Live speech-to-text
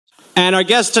And our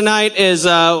guest tonight is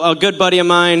a good buddy of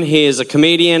mine. He is a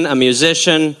comedian, a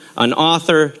musician, an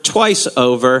author, twice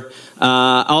over.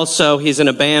 Also, he's in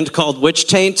a band called Witch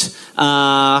Taint.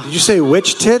 Did you say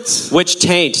Witch Tits? Witch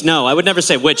Taint. No, I would never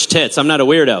say Witch Tits. I'm not a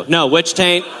weirdo. No, Witch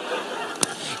Taint.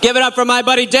 Give it up for my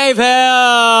buddy Dave Hill.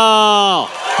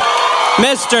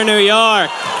 Mr. New York.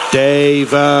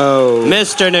 Dave-O.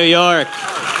 Mr. New York.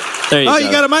 There you go. Oh, you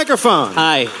got a microphone.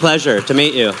 Hi, pleasure to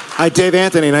meet you. Hi, Dave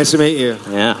Anthony. Nice to meet you.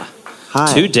 Yeah.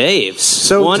 Hi. Two Daves.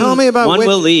 So tell me about one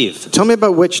will leave. Tell me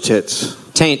about Witch Tits.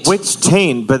 Taint. Witch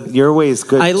Taint, but your way is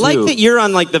good, I too. like that you're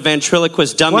on, like, the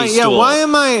ventriloquist dummy stool. Why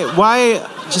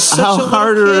Just such how a little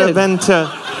hard would it kid. have been to...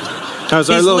 How's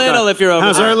He's our little guy? if you're over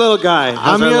How's there. our little guy?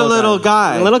 How's I'm our your little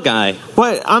guy. Little guy.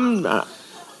 What?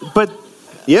 But...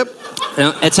 Yep.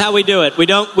 No, it's how we do it. We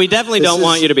definitely don't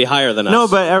want you to be higher than us. No,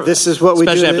 but... This is what we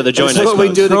do. Especially after the joint, This is what I we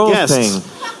do to suppose. guests. Thing.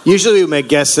 Usually we make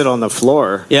guests sit on the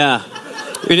floor. Yeah.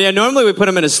 Yeah, normally we put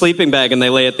them in a sleeping bag and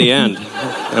they lay at the end.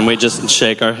 And we just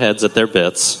shake our heads at their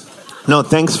bits. No,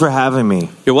 thanks for having me.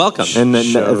 You're welcome. And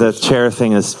the chair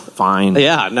thing is fine.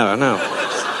 Yeah, no.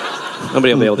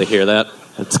 Nobody will be able to hear that.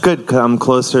 It's good because I'm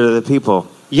closer to the people.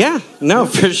 Yeah, no,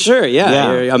 for sure.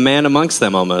 Yeah. You're a man amongst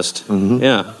them almost. Mm-hmm.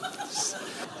 Yeah.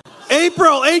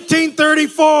 April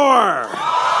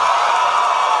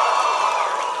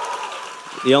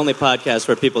 1834. The only podcast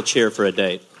where people cheer for a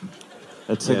date.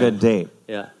 That's a good date.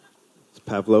 Yeah. It's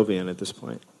Pavlovian at this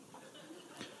point.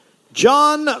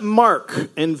 John Mark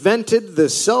invented the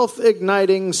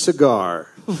self-igniting cigar.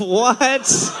 What?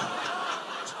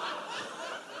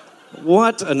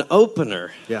 What an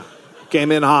opener. Yeah.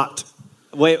 Came in hot.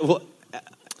 Wait, what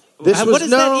This was does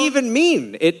that even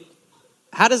mean?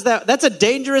 How does that... That's a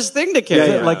dangerous thing to carry. Is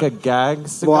it like a gag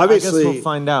cigar? Well, obviously- I guess we'll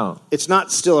find out. It's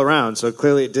not still around, so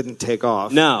clearly it didn't take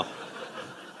off.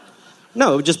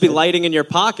 No, it would just be lighting in your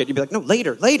pocket. You'd be like, no,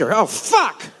 later. Oh,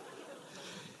 fuck!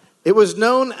 It was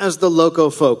known as the Loco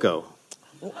Foco.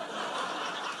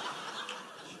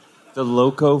 The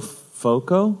Loco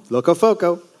Foco? Loco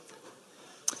Foco.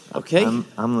 Okay.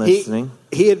 I'm listening.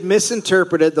 He had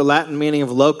misinterpreted the Latin meaning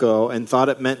of loco and thought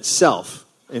it meant self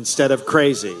instead of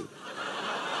crazy.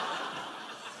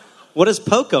 What does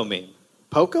poco mean?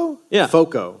 Poco? Yeah.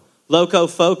 Foco. Loco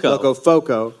foco. Loco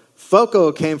Foco.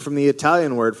 Foco came from the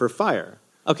Italian word for fire.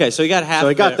 Okay, so he got half. So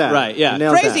he of got it. that. Right, yeah.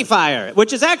 Nailed Crazy that. fire,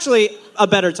 which is actually a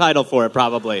better title for it,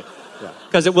 probably.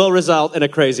 Because it will result in a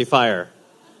crazy fire.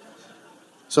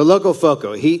 So Loco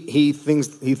Foco, he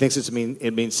thinks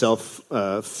it means self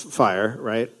fire,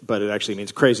 right? But it actually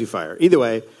means crazy fire. Either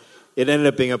way, it ended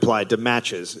up being applied to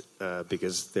matches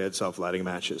because they had self-lighting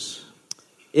matches.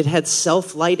 It had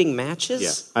self-lighting matches?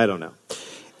 Yeah, I don't know.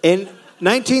 In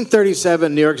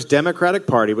 1937, New York's Democratic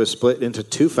Party was split into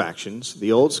two factions: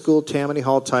 the old school Tammany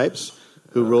Hall types,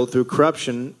 who ruled through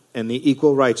corruption, and the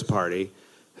Equal Rights Party,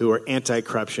 who were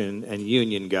anti-corruption and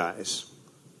union guys.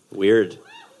 Weird.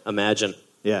 Imagine.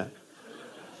 Yeah.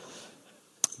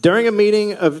 During a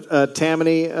meeting of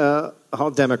Tammany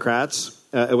Hall Democrats,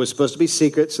 it was supposed to be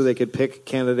secret so they could pick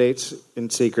candidates in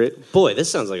secret. Boy, this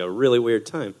sounds like a really weird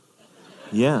time.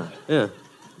 Yeah. Yeah.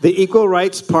 The Equal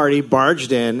Rights Party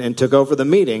barged in and took over the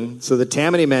meeting, so the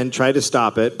Tammany men tried to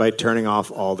stop it by turning off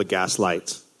all the gas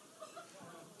lights.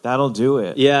 That'll do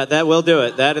it. Yeah, that will do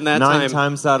it. That and that 9 time.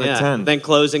 times out of 10. Then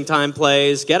closing time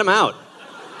plays. Get them out.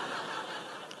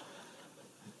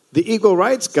 The Equal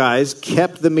Rights guys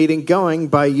kept the meeting going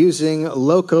by using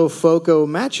Loco Foco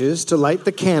matches to light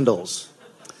the candles.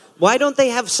 Why don't they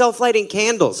have self-lighting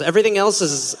candles? Everything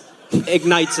else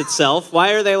ignites itself.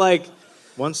 Why are they like...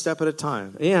 One step at a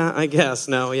time. Yeah, I guess.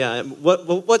 No, yeah. What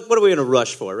are we in a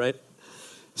rush for, right?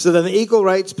 So then the Equal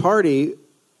Rights Party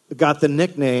got the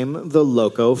nickname the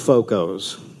Loco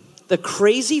Focos. The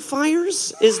Crazy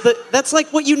Fires? That's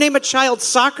like what you name a child's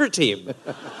soccer team.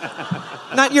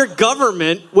 Not your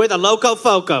government. We're the Loco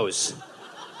Focos.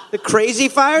 The Crazy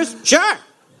Fires? Sure.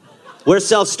 We're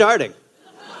self-starting.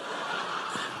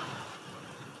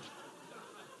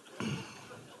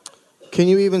 Can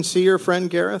you even see your friend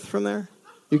Gareth from there?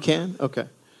 You can? Okay.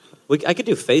 I could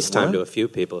do FaceTime to a few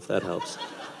people if that helps.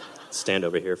 Stand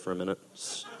over here for a minute.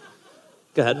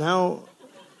 Go ahead. Now,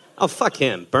 oh, fuck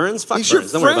him. Burns? Fuck he's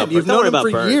Burns. your Don't worry friend. about Burns. You've Don't known worry him about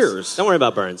for Burns. years. Don't worry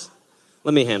about Burns.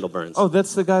 Let me handle Burns. Oh,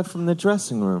 that's the guy from the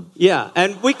dressing room. Yeah,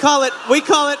 and we call it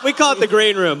the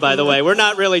green room, by the way. We're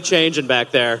not really changing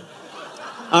back there.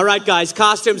 All right, guys,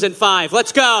 costumes in 5.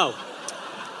 Let's go.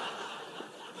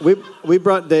 we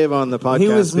brought Dave on the podcast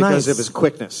because nice. of his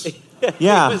quickness.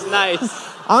 Yeah. It was nice.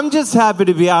 I'm just happy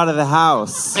to be out of the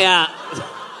house. Yeah.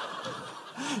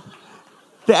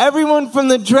 Everyone from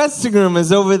the dressing room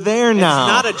is over there now.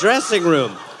 It's not a dressing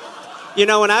room. You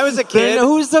know, when I was a Then kid...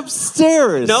 who's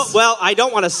upstairs? No, well, I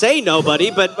don't want to say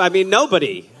nobody, but I mean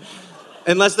nobody.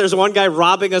 Unless there's one guy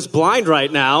robbing us blind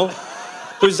right now,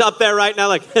 who's up there right now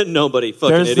like, nobody,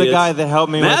 fucking There's idiots. the guy that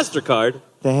helped me MasterCard.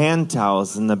 with the hand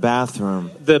towels in the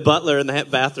bathroom. The butler in the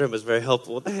bathroom was very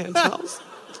helpful with the hand towels.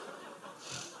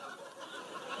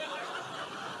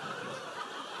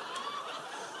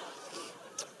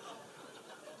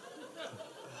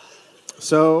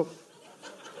 So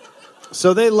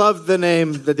they loved the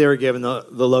name that they were given, the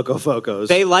Loco Focos.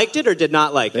 They liked it or did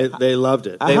not like it? They loved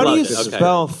it. How do you loved it, okay.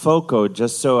 spell Foco,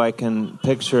 just so I can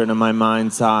picture it in my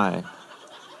mind's eye?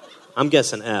 I'm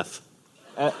guessing F.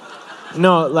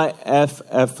 No, like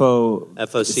F-O...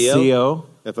 F-O-C-O?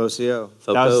 F-O-C-O.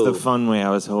 That was the fun way I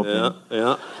was hoping.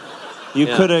 Yeah. You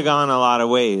could have gone a lot of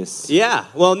ways. Yeah.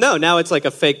 Well, no, now it's like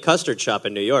a fake custard shop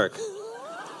in New York.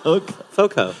 Look.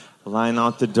 Foco. Line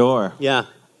out the door. Yeah.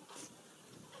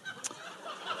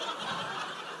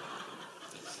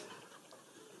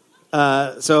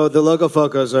 So the Loco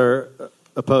Focos are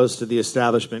opposed to the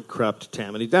establishment corrupt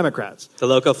Tammany Democrats. The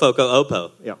Loco Foco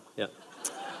Oppo. Yeah. Yeah.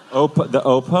 The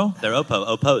Oppo? They're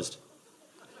opposed.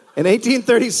 In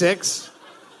 1836...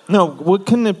 No, what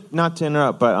couldn't it, not to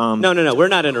interrupt, but No, we're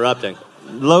not interrupting.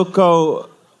 the Loco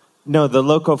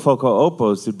Foco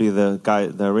Oppos would be the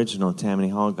original Tammany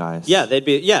Hall guys. Yeah, they'd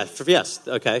be, yes,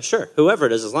 okay, sure. Whoever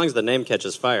it is, as long as the name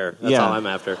catches fire, that's all I'm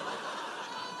after.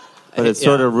 But it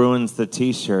sort of ruins the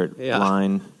T-shirt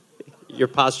line. Your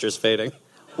posture's fading.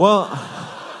 Well,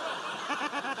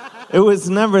 it was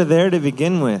never there to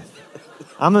begin with.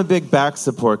 I'm a big back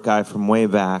support guy from way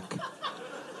back.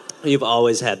 You've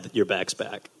always had your backs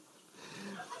back.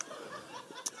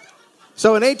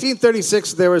 So in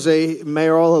 1836, there was a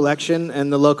mayoral election,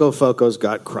 and the Loco Focos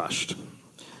got crushed.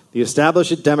 The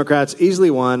established Democrats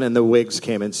easily won, and the Whigs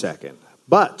came in second.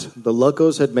 But the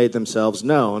Locos had made themselves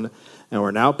known and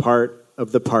were now part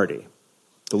of the party.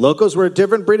 The Locos were a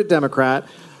different breed of Democrat.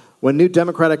 When new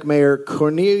Democratic Mayor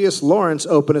Cornelius Lawrence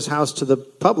opened his house to the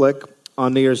public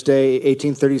on New Year's Day,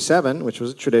 1837, which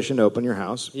was a tradition to open your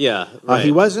house. Yeah, right.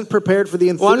 He wasn't prepared for the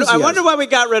enthusiasm. I wonder why we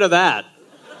got rid of that.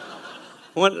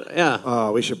 Yeah.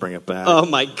 Oh, we should bring it back. Oh,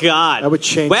 my God. That would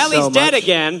change Well, so he's dead much.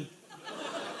 again.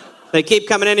 They keep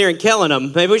coming in here and killing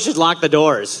him. Maybe we should lock the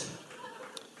doors.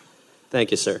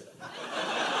 Thank you, sir.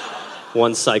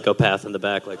 One psychopath in the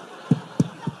back, like...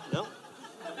 No?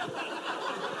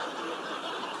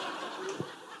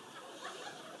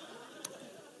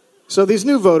 So these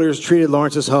new voters treated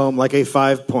Lawrence's home like a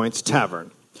 5 Points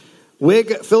tavern.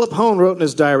 Whig Philip Hone wrote in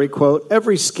his diary, quote,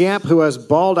 "Every scamp who has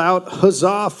bawled out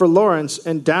huzzah for Lawrence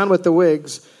and down with the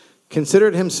Whigs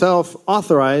considered himself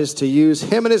authorized to use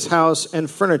him and his house and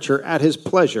furniture at his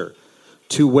pleasure,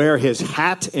 to wear his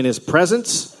hat in his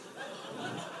presence."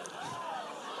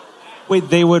 Wait,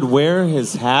 they would wear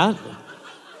his hat?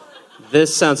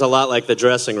 This sounds a lot like the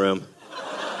dressing room.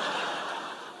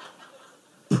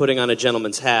 Putting on a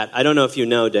gentleman's hat. I don't know if you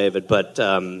know, David, but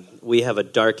we have a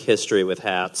dark history with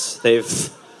hats. They've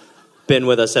been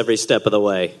with us every step of the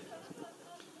way.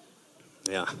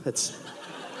 Yeah,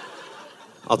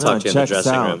 I'll talk to you in the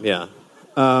dressing room. Yeah.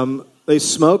 They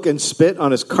smoke and spit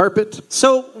on his carpet.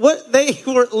 So what? They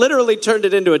were literally turned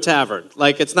it into a tavern.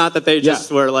 Like, it's not that they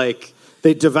just were like...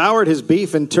 They devoured his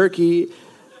beef and turkey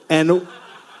and...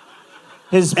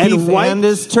 His beef and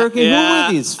his turkey? Yeah. Who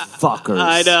are these fuckers?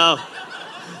 I know.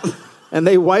 And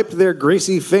they wiped their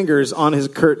greasy fingers on his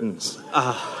curtains.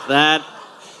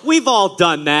 We've all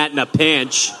done that in a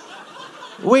pinch.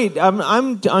 Wait,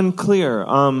 I'm unclear.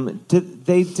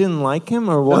 They didn't like him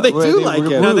or what? No, they do like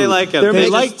him. No, they like him. They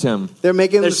liked him. They're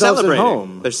making They're themselves at celebrating.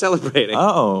 home. They're celebrating.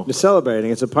 Oh. They're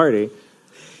celebrating. It's a party.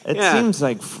 It Yeah. seems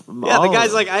like... Yeah, the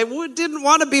guy's like, didn't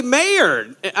want to be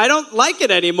mayor. I don't like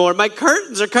it anymore. My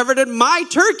curtains are covered in my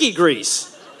turkey grease.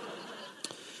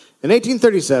 In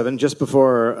 1837, just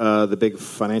before the big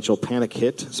financial panic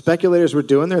hit, speculators were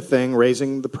doing their thing,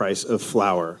 raising the price of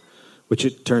flour, which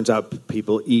it turns out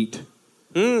people eat.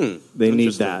 They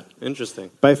need that.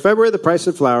 Interesting. By February, the price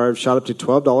of flour shot up to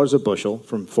 $12 a bushel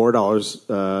from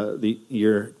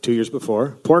 $4 2 years before.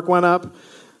 Pork went up.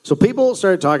 So people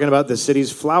started talking about the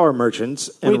city's flour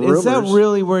merchants and Wait, rumors. is that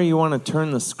really where you want to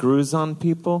turn the screws on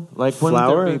people? Like, wouldn't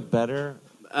Flour? there be better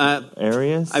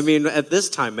areas? I mean, at this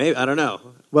time, maybe. I don't know.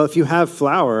 Well, if you have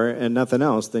flour and nothing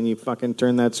else, then you fucking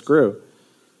turn that screw.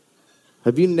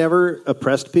 Have you never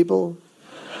oppressed people?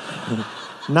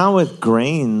 Not with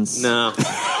grains. No.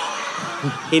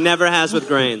 He never has with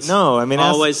grains. No, I mean...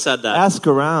 Always said that. Ask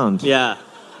around. Yeah.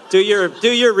 Do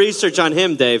your research on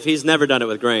him, Dave. He's never done it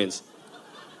with grains.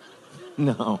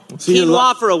 No. So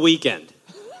Quinoa for a weekend.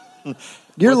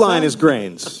 your What's line that? is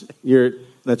grains. Your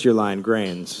That's your line,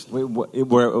 grains.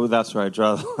 That's where I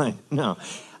draw the line. No.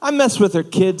 I mess with their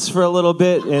kids for a little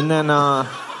bit, and then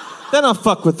I'll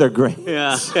fuck with their grains.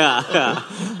 Yeah.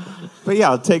 But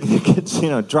yeah, I'll take the kids,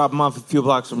 drop them off a few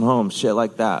blocks from home, shit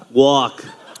like that. Walk.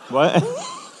 What?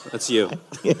 That's you.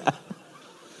 Yeah.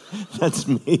 That's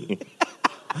me.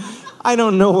 I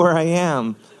don't know where I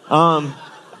am.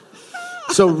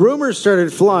 So rumors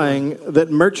started flying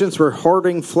that merchants were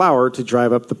hoarding flour to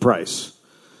drive up the price.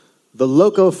 The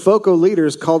Loco Foco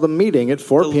leaders called a meeting at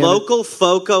 4 p.m. The local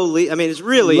Foco, I mean, it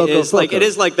really Loco is like, Foco. it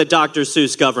is like the Dr.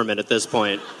 Seuss government at this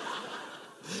point.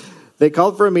 They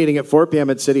called for a meeting at 4 p.m.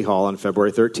 at City Hall on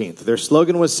February 13th. Their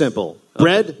slogan was simple.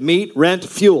 Bread, meat, rent,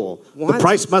 fuel. What? The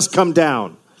price must come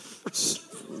down.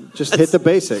 Just hit the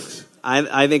basics.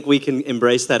 I think we can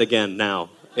embrace that again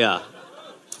now. Yeah.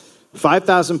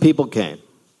 5,000 people came.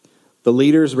 The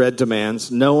leaders read demands.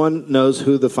 No one knows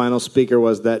who the final speaker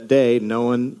was that day. No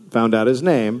one found out his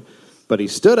name. But he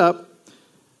stood up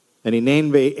and he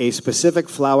named a specific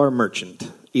flour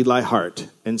merchant, Eli Hart,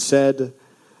 and said,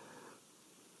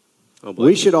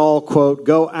 we should all, quote,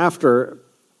 go after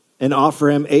and offer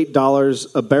him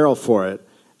 $8 a barrel for it.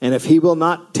 And if he will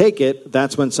not take it,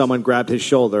 that's when someone grabbed his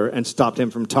shoulder and stopped him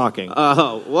from talking.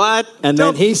 Oh, what? And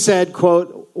then he said,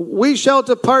 quote, we shall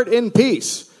depart in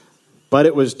peace. But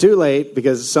it was too late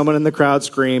because someone in the crowd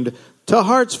screamed, to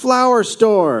Hart's Flour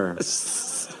Store.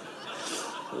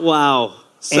 Wow.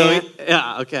 So, And-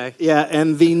 yeah, okay. Yeah,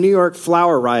 and the New York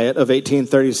Flour Riot of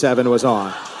 1837 was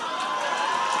on.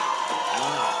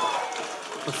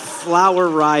 Flour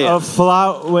riot.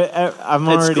 I'm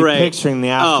already great. picturing the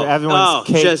after. Everyone's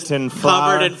caked just in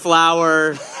flour. covered in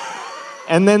flour.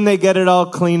 And then they get it all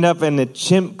cleaned up, and a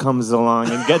chimp comes along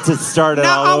and gets it started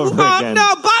all over again.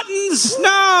 No, Buttons!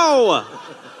 No!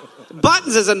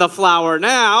 Buttons is in the flour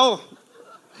now.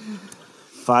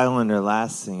 Violent or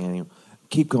last thing, anyway.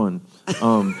 Keep going.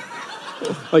 Oh,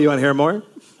 you want to hear more?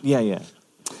 Yeah.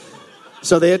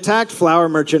 So they attacked flour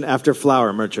merchant after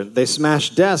flour merchant. They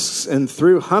smashed desks and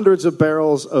threw hundreds of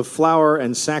barrels of flour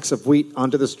and sacks of wheat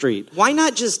onto the street. Why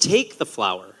not just take the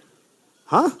flour?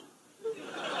 Huh?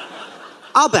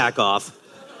 I'll back off.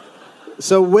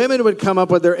 So women would come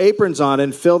up with their aprons on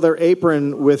and fill their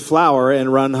apron with flour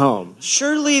and run home.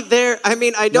 Surely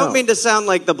I don't mean to sound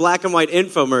like the black and white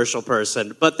infomercial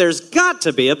person, but there's got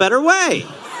to be a better way.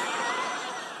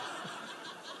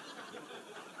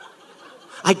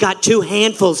 I got 2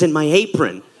 handfuls in my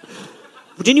apron.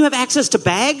 Didn't you have access to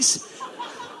bags?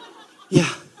 Yeah.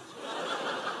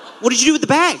 What did you do with the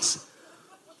bags?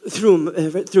 Threw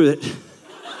it.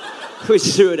 We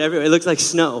threw it everywhere. It looked like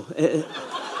snow.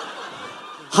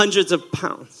 Hundreds of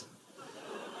pounds.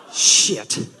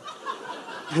 Shit.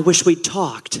 I wish we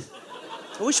talked.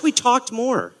 I wish we talked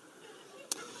more.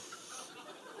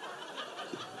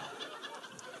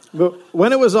 But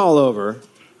when it was all over,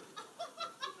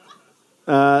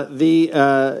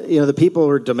 the people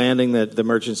were demanding that the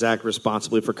merchants act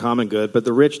responsibly for common good, but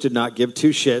the rich did not give 2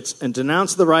 shits and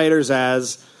denounced the rioters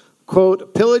as,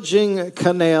 quote, pillaging,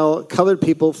 canaille, colored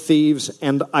people, thieves,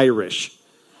 and Irish.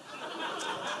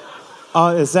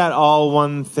 Is that all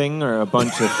one thing or a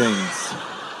bunch of things?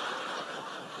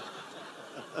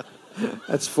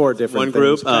 That's 4 different One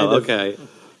group? things. kind of. Okay.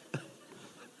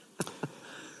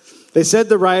 They said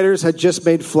the rioters had just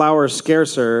made flour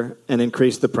scarcer and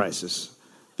increased the prices.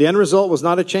 The end result was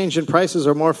not a change in prices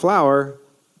or more flour,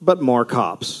 but more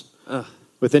cops. Ugh.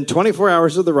 Within 24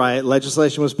 hours of the riot,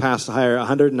 legislation was passed to hire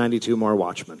 192 more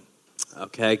watchmen.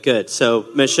 Okay, good. So,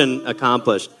 mission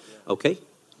accomplished. Okay.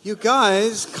 You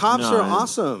guys, cops No, are I-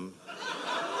 awesome.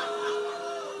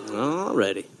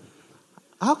 Alrighty.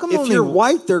 How come If only you're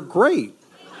white, they're great.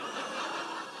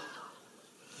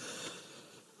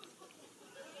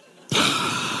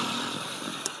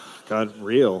 God,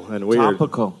 real and weird.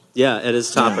 topical? Yeah, it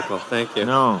is topical. Thank you.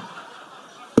 No.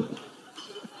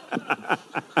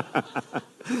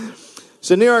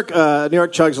 So New York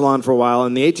chugs along for a while.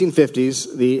 In the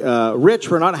 1850s, the rich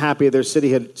were not happy their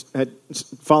city had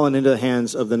fallen into the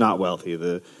hands of the not wealthy.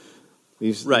 The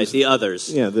others.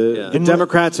 The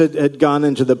Democrats had gone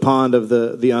into the pond of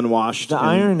the unwashed. The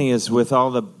irony is, with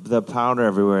all the powder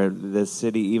everywhere, the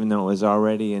city, even though it was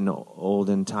already in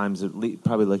olden times, it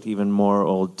probably looked even more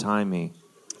old-timey.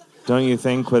 Don't you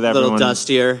think, with A everyone... little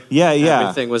dustier. Yeah.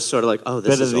 Everything was sort of like, oh,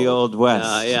 this Bit is of the Old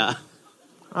West. Yeah.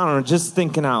 I don't know, just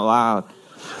thinking out loud.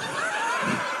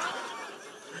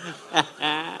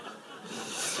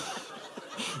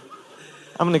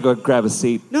 I'm going to go grab a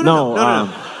seat. No.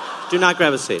 Do not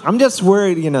grab a seat. I'm just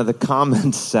worried, the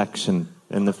comments section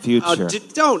in the future.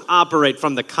 Don't operate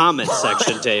from the comments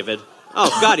section, David.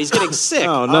 Oh God, he's getting sick.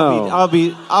 Oh no!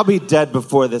 I'll be dead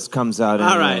before this comes out.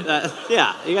 Anyway. All right,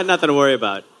 yeah, you got nothing to worry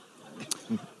about.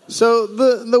 So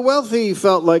the wealthy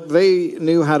felt like they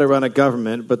knew how to run a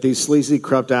government, but these sleazy,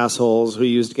 corrupt assholes who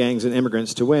used gangs and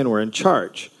immigrants to win were in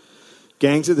charge.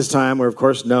 Gangs at this time were, of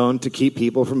course, known to keep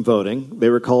people from voting. They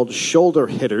were called shoulder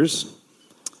hitters.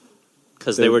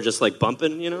 Because they were just like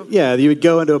bumping, you know? Yeah, you would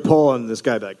go into a poll and this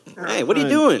guy would be like, hey, what are you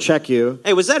doing? Check you.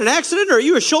 Hey, was that an accident or are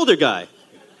you a shoulder guy?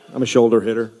 I'm a shoulder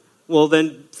hitter. Well,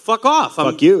 then fuck off.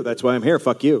 Fuck you. That's why I'm here.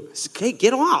 Fuck you. Okay,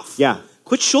 get off. Yeah.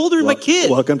 Quit shouldering my kid.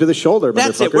 Welcome to the shoulder,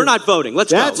 That's it. We're not voting.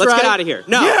 Let's go. Let's get out of here.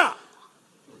 No.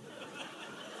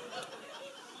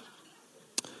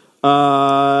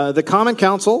 Yeah. The Common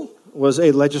Council was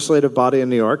a legislative body in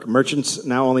New York. Merchants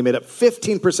now only made up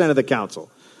 15% of the council.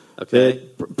 Okay.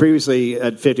 They previously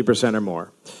had 50% or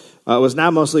more. It was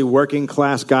now mostly working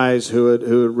class guys who had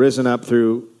risen up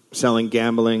through selling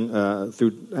gambling,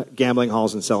 through gambling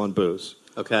halls and selling booze.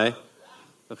 Okay.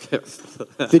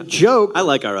 The joke. I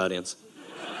like our audience.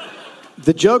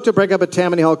 The joke to break up a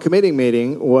Tammany Hall committee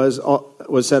meeting was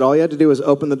said all you had to do was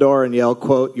open the door and yell,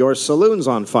 quote, "Your saloon's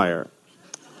on fire."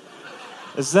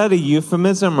 Is that a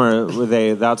euphemism,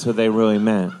 or that's what they really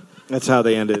meant? That's how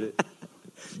they ended it.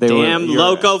 Damn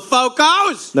loco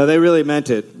focos! No, they really meant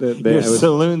it. Your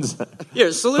saloon's on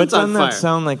fire. But doesn't that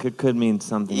sound like it could mean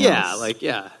something else?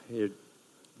 Your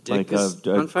dick like is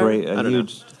a on fire? great, a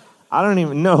huge... I don't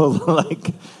even know,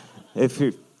 like, if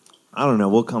you're... I don't know,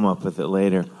 we'll come up with it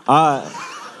later. No,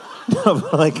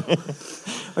 but like,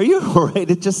 are you all right?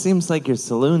 It just seems like your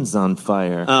saloon's on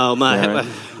fire. Oh, my...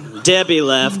 Debbie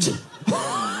left.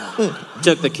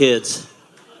 Took the kids.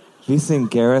 If you think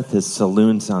Gareth, his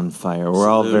saloon's on fire, we're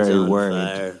all very worried.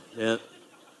 Fire. Yep.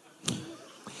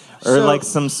 Or like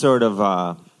some sort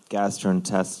of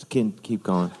gastrointestinal. Keep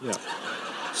going. Yeah.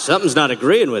 Something's not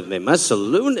agreeing with me. My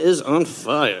saloon is on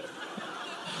fire.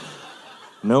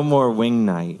 No more wing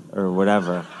night or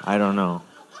whatever. I don't know.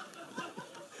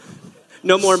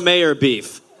 No more mayor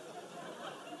beef.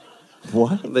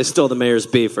 What? They stole the mayor's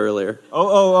beef earlier.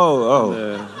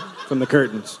 Oh. From the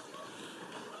curtains.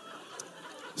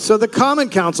 So the Common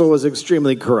Council was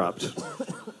extremely corrupt.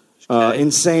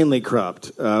 Insanely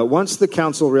corrupt. Once the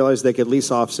council realized they could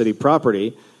lease off city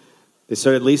property, they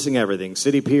started leasing everything.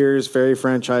 City piers, ferry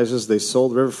franchises, they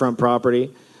sold riverfront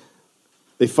property.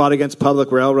 They fought against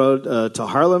public railroad to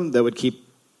Harlem that would keep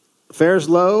fares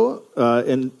low.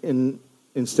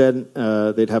 Instead,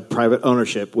 they'd have private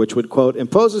ownership, which would, quote,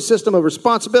 impose a system of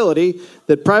responsibility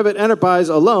that private enterprise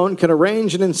alone can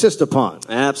arrange and insist upon.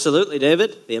 Absolutely,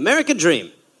 David. The American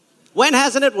dream. When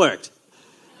hasn't it worked?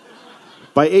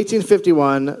 By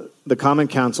 1851, the Common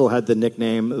Council had the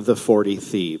nickname the 40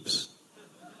 Thieves.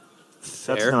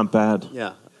 Fair. That's not bad.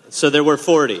 Yeah. So there were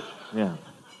 40. Yeah.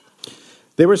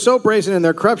 They were so brazen in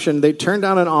their corruption, they turned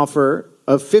down an offer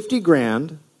of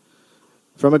 $50,000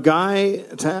 from a guy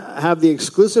to have the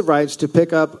exclusive rights to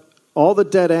pick up all the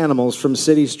dead animals from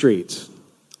city streets.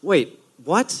 Wait,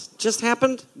 what just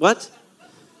happened? What?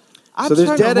 So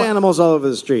there's dead animals all over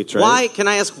the streets, right? Why? Can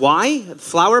I ask why?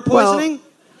 Flour poisoning?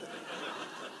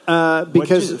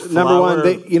 Because number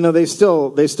one, they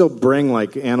still bring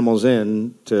like animals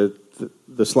in to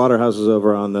the slaughterhouses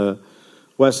over on the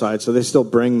west side, so they still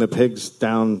bring the pigs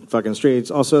down fucking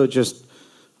streets. Also, just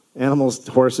animals,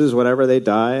 horses, whatever, they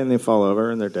die and they fall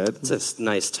over and they're dead. It's a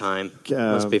nice time.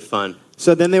 Must be fun.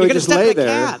 So then they would just lay there.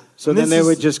 Cat. So then they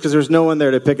would just, because there's no one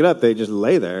there to pick it up, they just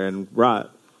lay there and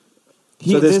rot.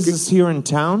 This is here in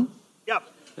town? Yep.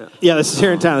 Yeah, this is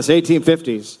here in town. It's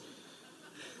 1850s.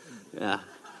 Yeah.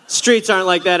 Streets aren't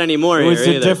like that anymore. It was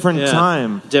here a different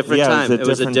time. Different time. It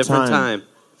was a different time.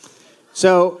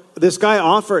 So this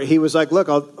guy he was like, look,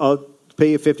 I'll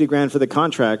pay you $50,000 for the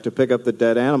contract to pick up the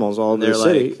dead animals all over the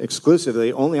city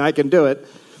exclusively. Only I can do it.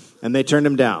 And they turned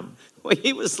him down. Well,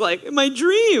 he was like, my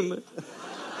dream.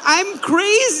 I'm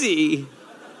crazy.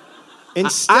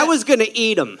 Instead, I was going to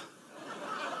eat them.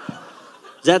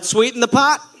 Is that sweet in the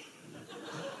pot?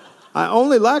 I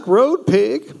only like road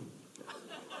pig.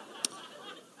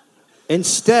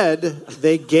 Instead,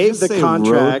 they gave the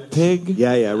contract. Road pig?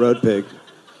 Yeah, road pig.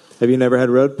 Have you never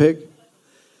had road pig?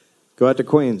 Go out to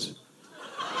Queens.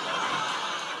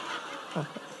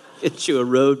 Get you a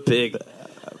road pig.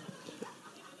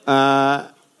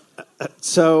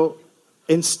 So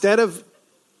instead of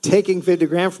taking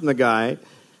 $50,000 from the guy,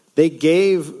 they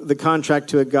gave the contract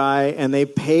to a guy and they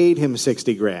paid him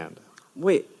 $60,000.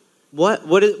 Wait, what's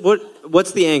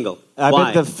the angle? I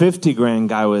bet the $50,000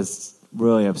 guy was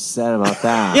really upset about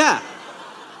that. Yeah.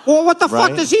 Well, what the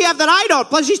fuck does he have that I don't?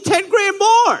 Plus, he's $10,000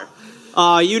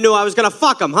 more. You knew I was gonna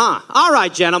fuck him, huh? All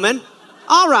right, gentlemen.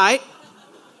 All right.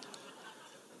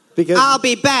 Because I'll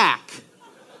be back.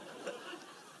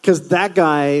 Because that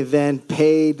guy then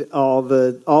paid all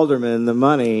the aldermen the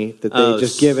money that they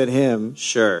just given him.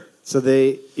 Sure. So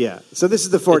So this is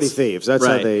the 40 Thieves. That's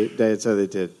right. That's how they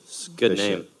did. It's a good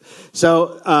name. Shit.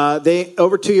 So they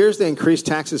over 2 years they increased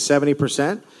taxes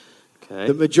 70%. Okay.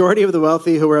 The majority of the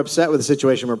wealthy who were upset with the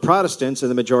situation were Protestants,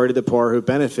 and the majority of the poor who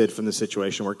benefited from the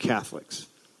situation were Catholics.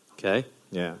 Okay.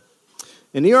 Yeah.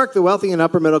 In New York, the wealthy and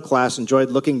upper middle class enjoyed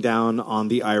looking down on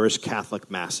the Irish Catholic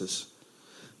masses.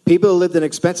 People who lived in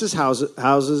expensive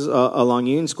houses along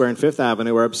Union Square and Fifth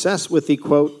Avenue were obsessed with the,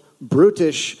 quote,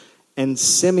 brutish and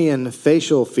simian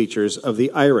facial features of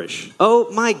the Irish. Oh,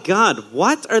 my God.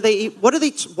 What are they?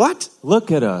 What?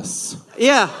 Look at us.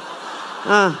 Yeah.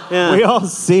 Yeah. We all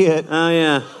see it. Oh,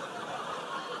 yeah.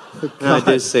 I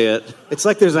do see it. It's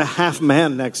like there's a half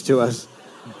man next to us.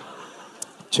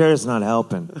 Chair's not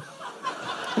helping.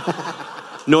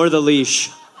 Nor the leash.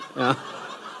 Yeah.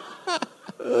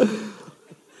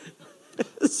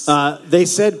 They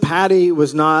said Paddy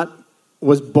was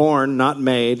born, not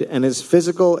made, and his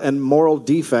physical and moral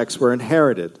defects were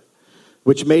inherited,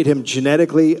 which made him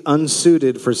genetically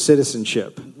unsuited for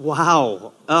citizenship.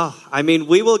 Wow. Oh, I mean,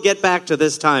 we will get back to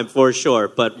this time for sure,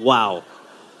 but wow.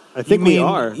 I think we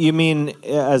are. You mean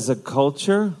as a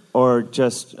culture or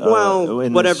just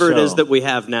in whatever the it is show? that we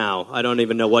have now. I don't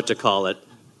even know what to call it.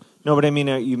 No, but I mean,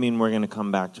 you mean we're going to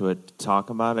come back to it to talk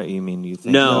about it? You mean you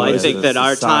think? No, I as think a that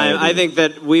our time, society- I think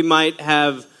that we might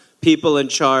have people in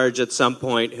charge at some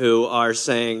point who are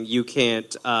saying you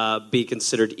can't be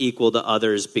considered equal to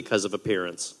others because of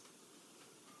appearance.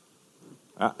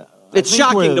 It's think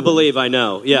shocking we're- to believe, I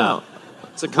know. Yeah. No.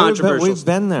 It's a controversial. We've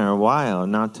been there a while,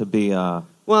 not to be...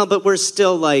 Well, but we're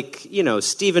still like,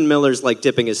 Stephen Miller's like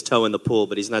dipping his toe in the pool,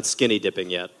 but he's not skinny dipping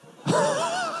yet.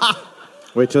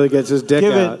 Wait till he gets his dick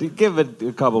out. Give it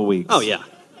a couple weeks. Oh, yeah.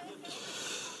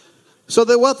 So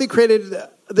the wealthy created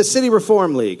the City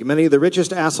Reform League. Many of the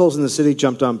richest assholes in the city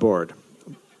jumped on board.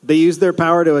 They used their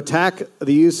power to attack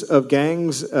the use of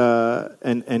gangs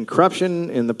and corruption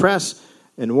in the press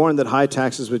and warned that high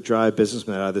taxes would drive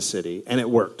businessmen out of the city. And it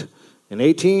worked. In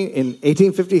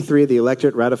 1853, the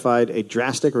electorate ratified a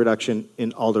drastic reduction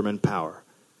in alderman power.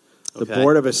 The Okay.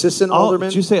 Board of Assistant Aldermen...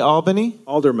 Did you say Albany?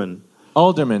 Alderman.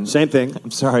 Alderman. Same thing.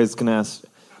 I'm sorry, I was going to ask.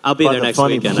 I'll be But there the next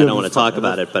funny- weekend. I don't want to talk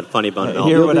about it, but funny bone and all.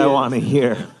 Hear what I be- want to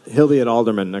hear. He'll be at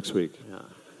Alderman next week.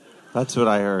 That's what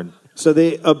I heard. So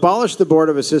they abolished the Board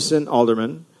of Assistant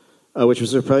Aldermen, which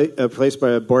was replaced by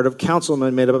a Board of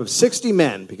Councilmen made up of 60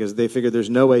 men, because they figured there's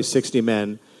no way 60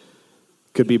 men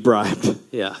could be bribed.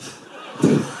 Yeah.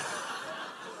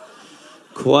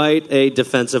 Quite a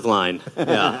defensive line.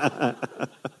 Yeah.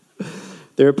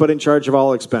 They were put in charge of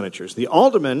all expenditures. The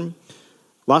aldermen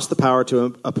lost the power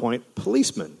to appoint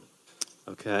policemen.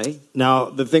 Okay. Now,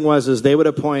 the thing was they would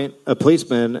appoint a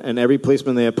policeman, and every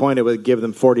policeman they appointed would give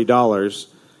them $40,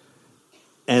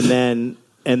 and then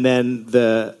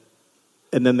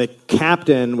the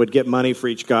captain would get money for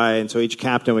each guy, and so each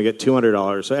captain would get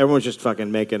 $200. So everyone was just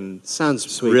fucking making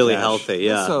Sounds sweet really cash. healthy,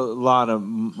 yeah. That's a lot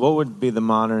of... What would be the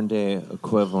modern day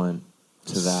equivalent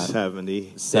to that?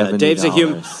 70. Yeah, Dave's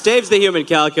the human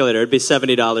calculator. It'd be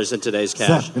 $70 in today's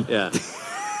cash. Yeah.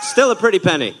 Still a pretty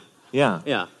penny. Yeah.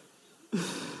 Yeah.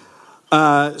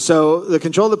 So the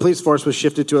control of the police force was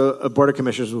shifted to a board of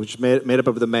commissioners, which made up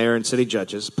of the mayor and city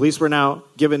judges. Police were now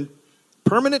given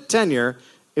permanent tenure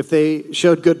if they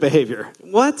showed good behavior.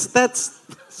 What? That's...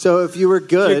 So if you were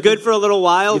good... You're good for a little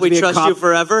while. You We could be a trust cop. you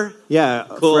forever. Yeah,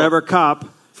 Cool. forever cop.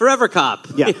 Forever Cop.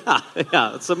 Yeah.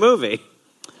 Yeah, it's a movie.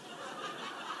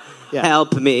 Yeah.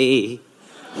 Help me.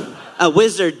 A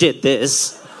wizard did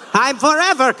this. I'm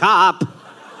Forever Cop.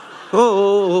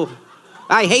 Oh,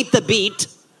 I hate the beat.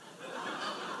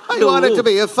 I wanted to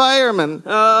be a fireman.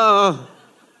 Oh,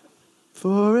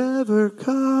 Forever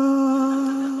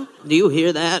cop. do you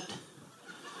hear that?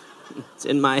 It's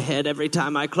in my head every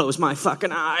time I close my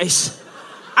fucking eyes.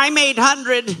 I'm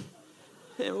 800.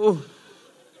 Ew.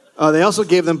 Oh, they also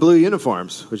gave them blue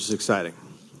uniforms, which is exciting.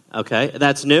 Okay,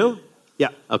 that's new? Yeah.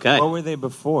 Okay. What were they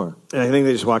before? And I think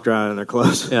they just walked around in their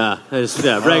clothes. Yeah,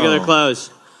 regular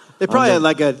clothes. They probably had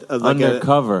like a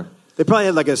Undercover. They probably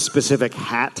had like a specific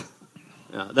hat.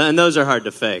 Yeah, and those are hard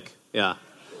to fake. Yeah.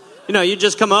 You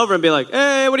just come over and be like,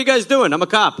 hey, what are you guys doing? I'm a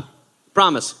cop.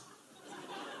 Promise.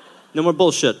 No more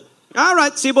bullshit. All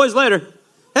right, see you boys later.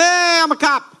 Hey, I'm a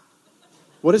cop.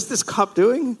 What is this cop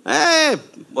doing? Hey,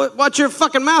 watch your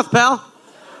fucking mouth, pal.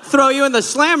 Throw you in the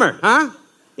slammer, huh?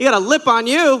 You got a lip on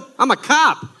you. I'm a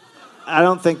cop. I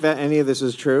don't think that any of this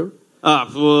is true.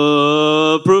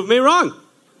 Prove me wrong.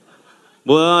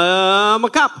 Well, I'm a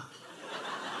cop.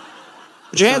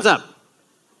 Put your hands up.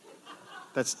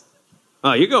 That's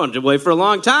Oh, you're going away for a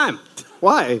long time.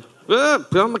 why.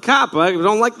 I'm a cop. I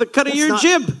don't like the cut of your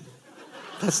jib.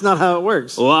 That's not how it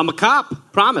works. Well, I'm a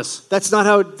cop. Promise. That's not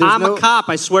how. I'm a cop.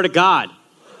 I swear to God.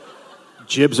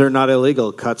 Jibs are not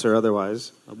illegal, cuts or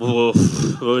otherwise. Well,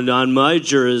 on my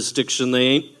jurisdiction, they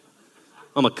ain't.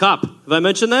 I'm a cop. Have I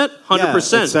mentioned that? 100%.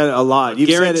 Yeah, it said a lot. You've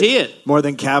Guarantee said it. more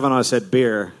than Kavanaugh said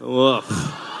beer. Ugh.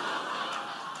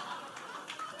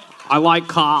 I like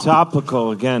cop.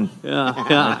 Topical again.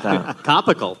 Yeah.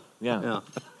 Copical. Yeah.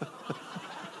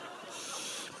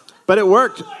 But it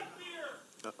worked.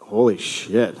 Holy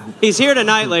shit. He's here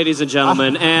tonight, ladies and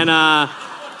gentlemen, and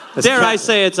dare I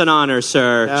say it's an honor,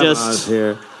 sir. Kavanaugh's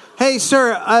here. Hey,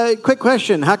 sir, quick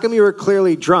question. How come you were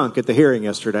clearly drunk at the hearing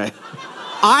yesterday?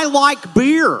 I like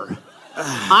beer.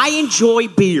 I enjoy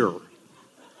beer.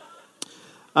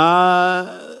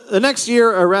 The next year,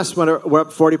 arrests were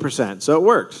up 40%, so it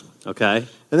worked. Okay.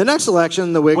 In the next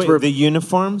election, the Whigs Wait, were... the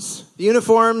uniforms? The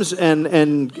uniforms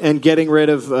and getting rid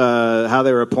of how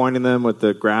they were appointing them with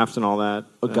the graft and all that.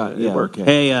 Oh, God, it worked.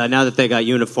 okay. Hey, now that they got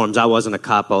uniforms, I wasn't a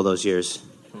cop all those years.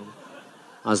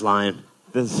 I was lying.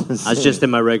 I was just in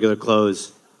my regular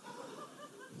clothes.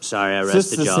 Sorry, I Is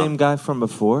arrested this the y'all. same guy from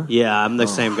before? Yeah, I'm the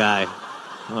same guy.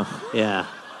 Yeah.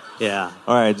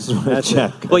 All right, just want to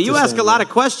check. Well, you ask a lot of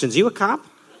questions. You a cop?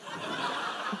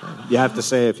 You have to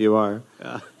say if you are.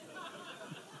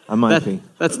 I might be.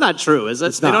 That's not true, is it?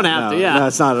 It's They not, don't have no, to. Yeah, no,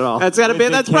 it's not at all. That's got to be.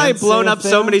 If That's they probably can't blown say up if so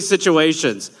they are? many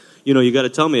situations. You know, you got to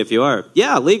tell me if you are.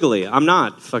 Yeah, legally, I'm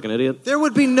not. Fucking idiot. There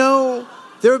would be no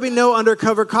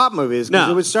undercover cop movies. 'Cause No.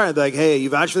 It would start and be like, hey, you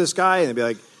vouch for this guy? And they'd be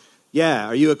like, yeah,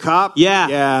 are you a cop? Yeah.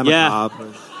 Yeah, I'm Yeah. a cop.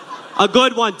 A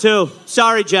good one too.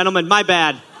 Sorry, gentlemen, my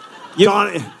bad.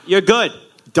 You're good.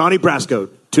 Donnie Brasco,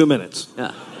 2 minutes.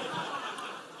 Yeah.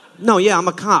 No, yeah, I'm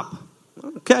a cop.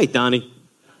 Okay, Donnie.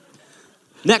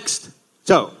 Next.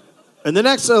 So, in the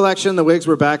next election, the Whigs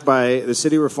were backed by the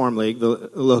City Reform League, the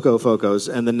Loco Focos,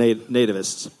 and the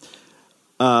nativists.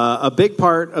 A big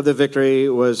part of the victory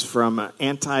was from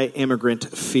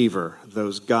anti-immigrant fever,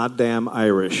 those goddamn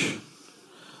Irish.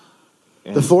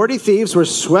 The 40 thieves were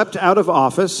swept out of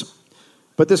office,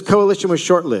 but this coalition was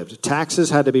short-lived. Taxes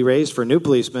had to be raised for new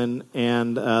policemen,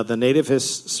 and the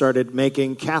nativists started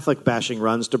making Catholic-bashing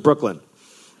runs to Brooklyn.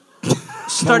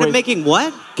 Started making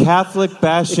what? Catholic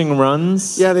bashing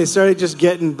runs? Yeah, they started just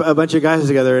getting a bunch of guys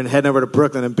together and heading over to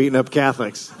Brooklyn and beating up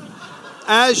Catholics.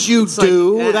 As you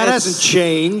do. like- that it's- hasn't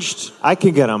changed. I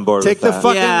can get on board Take with the that.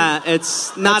 fucking... Yeah,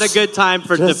 it's not a good time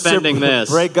for Just to defending this.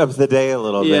 break up the day a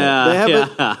little bit.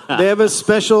 Yeah. They have a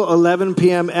special 11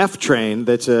 p.m. F train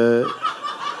that's a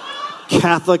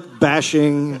Catholic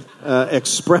bashing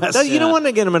express. No, you don't want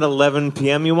to get them at 11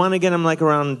 p.m. You want to get them like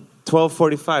around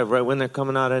 12:45, right when they're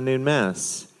coming out of noon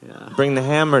mass. Yeah. Bring the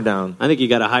hammer down. I think you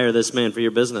got to hire this man for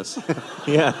your business.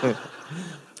 Yeah.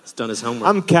 He's done his homework.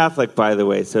 I'm Catholic, by the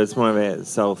way, so it's more of a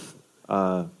self.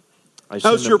 I shouldn't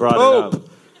How's have your brought Pope? it up.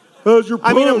 How's your Pope?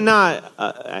 I mean, I'm not.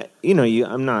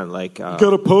 I'm not like.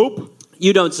 Got a Pope?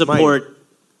 You don't support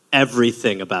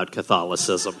everything about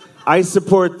Catholicism. I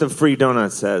support the free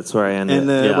donut set. That's where I end And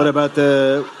it. Yeah. what about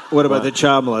the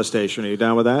child molestation? Are you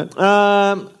down with that?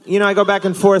 I go back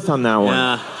and forth on that one.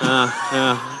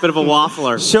 Yeah. Bit of a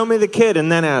waffler. Show me the kid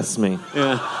and then ask me.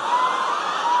 Yeah.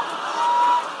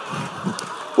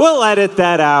 We'll edit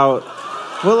that out.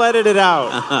 We'll edit it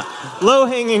out.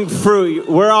 Low-hanging fruit.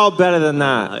 We're all better than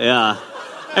that. Yeah.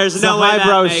 There's It's no a way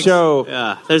highbrow that makes show.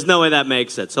 Yeah. There's no way that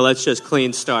makes it. So let's just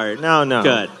clean start. No.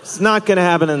 Good. It's not going to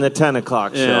happen in the 10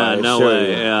 o'clock show. Yeah, I no assure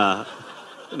way. you. Yeah.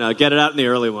 No, get it out in the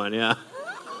early one, yeah.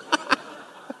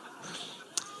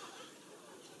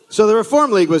 So the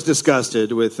Reform League was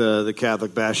disgusted with the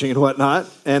Catholic bashing and whatnot,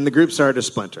 and the group started to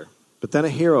splinter. But then a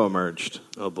hero emerged.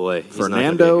 Oh boy. He's not gonna be a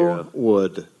Fernando hero.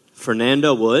 Wood.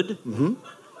 Fernando Wood? Mm-hmm.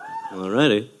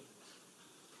 Alrighty.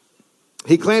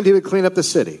 He claimed he would clean up the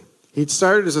city. He'd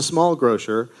started as a small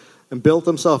grocer and built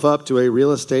himself up to a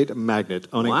real estate magnate,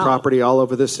 owning Wow. property all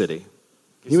over the city.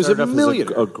 He was a Started off as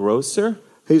millionaire. A grocer?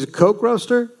 He's a Coke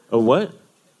roaster? A what?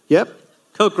 Yep.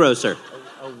 Coke grocer.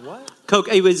 A what? Coke.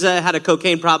 He was had a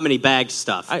cocaine problem and he bagged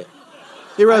stuff.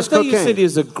 He I roasts thought cocaine. you said he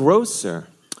was a grocer.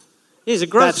 He's a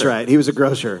grocer. That's right. He was a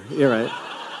grocer. You're right.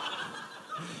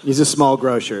 He's a small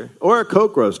grocer. Or a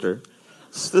Coke roaster.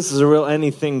 So this is a real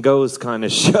anything goes kind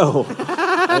of show.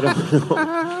 I don't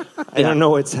know. I don't know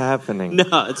what's happening.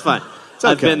 No, it's fine. It's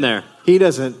okay. I've been there. He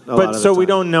doesn't. A lot But of so the we time.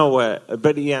 don't know what.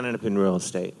 But he ended up in real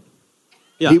estate.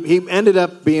 Yeah. He ended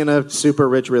up being a super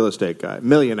rich real estate guy,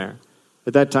 millionaire.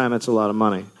 At that time, that's a lot of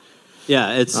money.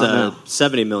 Yeah, it's no.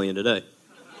 70 million today.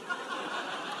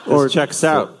 Or checks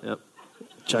out. Yep.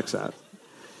 Checks out.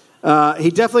 He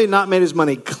definitely not made his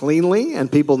money cleanly,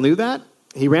 and people knew that.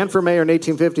 He ran for mayor in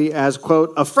 1850 as,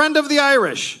 quote, a friend of the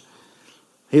Irish.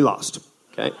 He lost.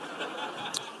 Okay.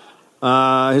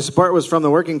 His support was from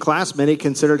the working class. Many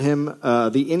considered him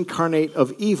the incarnate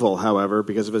of evil, however,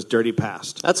 because of his dirty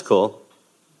past. That's cool.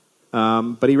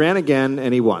 But he ran again,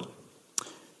 and he won.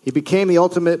 He became the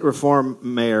ultimate reform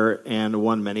mayor and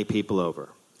won many people over.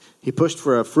 He pushed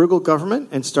for a frugal government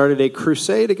and started a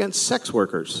crusade against sex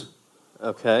workers.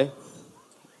 Okay.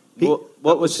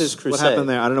 What was his crusade? What happened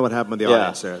there? I don't know what happened with the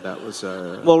audience there. That was.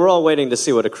 Well, we're all waiting to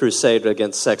see what a crusade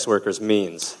against sex workers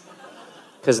means,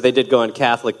 because they did go on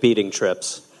Catholic beating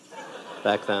trips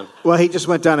back then. Well, he just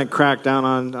went down and cracked down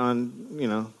on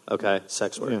Okay,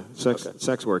 sex work. Yeah,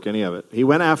 sex work, any of it. He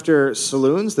went after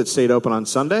saloons that stayed open on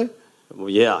Sunday. Well,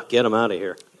 yeah, get them out of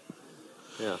here.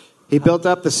 Yeah. He built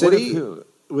up the city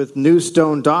with new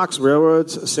stone docks,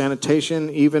 railroads, sanitation,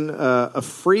 even a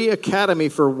free academy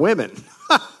for women.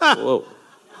 Whoa.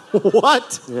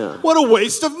 What? Yeah. What a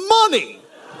waste of money.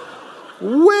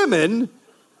 Women?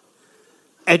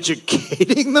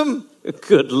 Educating them?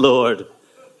 Good Lord.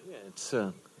 Yeah, it's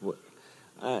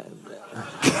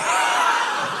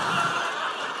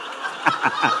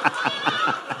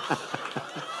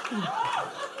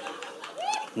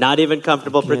Not even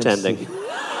comfortable pretending.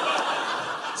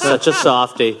 Such a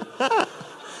softie.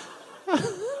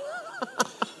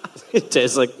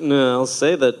 It's like, no, I'll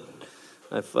say that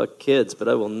I fuck kids, but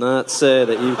I will not say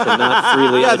that you cannot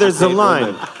freely yeah, there's a educate line.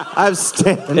 women. I have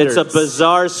standards. It's a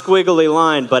bizarre, squiggly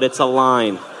line, but it's a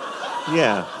line.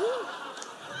 Yeah.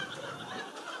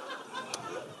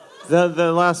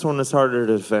 The last one is harder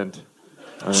to defend.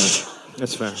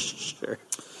 That's fair. Sure.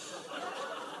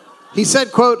 He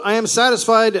said, quote, I am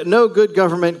satisfied no good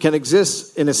government can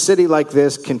exist in a city like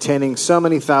this containing so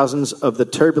many thousands of the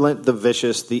turbulent, the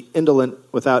vicious, the indolent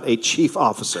without a chief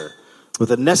officer with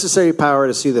the necessary power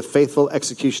to see the faithful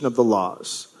execution of the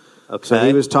laws. Okay. So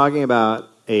he was talking about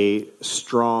a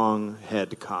strong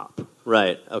head cop.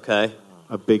 Right, okay.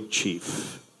 A big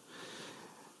chief.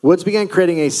 Woods began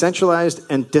creating a centralized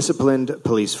and disciplined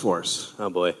police force. Oh,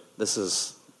 boy. This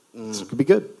is... This could be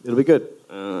good. It'll be good.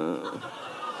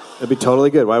 It'll be totally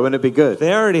good. Why wouldn't it be good?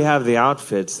 They already have the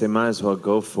outfits. They might as well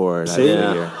go for it. See?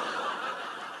 I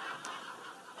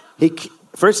figure.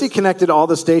 First, he connected all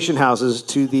the station houses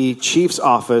to the chief's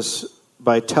office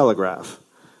by telegraph.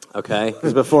 Okay.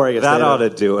 Because before he gets That laid ought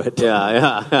up. to do it.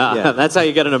 Yeah. That's how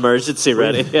you get an emergency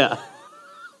ready. Yeah.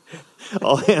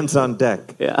 All hands on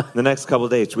deck. Yeah. The next couple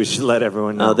of days, we should let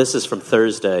everyone know. Oh, this is from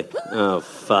Thursday. Oh,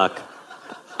 fuck.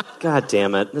 God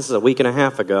damn it. This is a week and a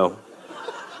half ago.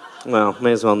 Well,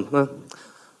 may as well.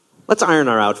 Let's iron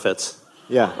our outfits.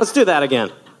 Yeah. Let's do that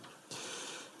again.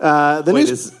 The Wait,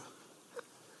 news. I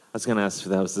was going to ask if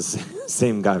that was the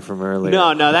same guy from earlier.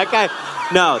 No, that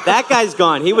guy's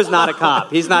gone. He was not a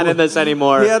cop. He's not in this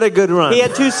anymore. He had a good run. He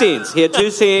had two scenes.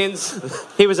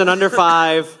 He was an under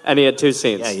 5, and he had 2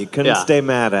 scenes. Yeah, you couldn't stay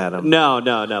mad at him.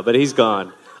 No, but he's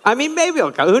gone. I mean, maybe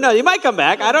he'll come. Who knows? He might come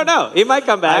back. I don't know. He might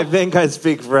come I back. think I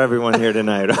speak for everyone here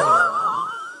tonight.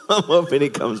 I'm hoping he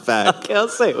comes back. Okay,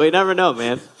 let's see. We never know,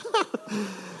 man.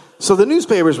 So the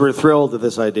newspapers were thrilled at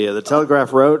this idea. The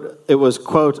Telegraph wrote it was,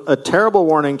 quote, a terrible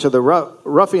warning to the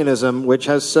ruffianism which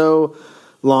has so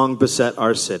long beset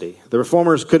our city. The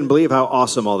reformers couldn't believe how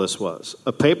awesome all this was.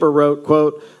 A paper wrote,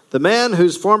 quote, the man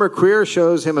whose former career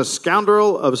shows him a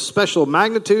scoundrel of special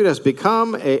magnitude has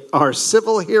become our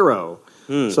civil hero.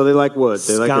 So they like Wood.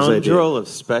 They like this idea. Scoundrel of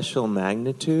special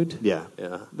magnitude? Yeah.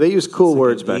 They use cool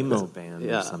words back emo then. band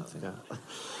Yeah. or something. Yeah.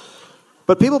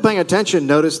 But people paying attention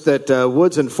noticed that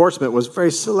Wood's enforcement was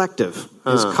very selective.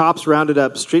 His cops rounded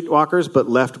up streetwalkers but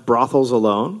left brothels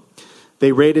alone.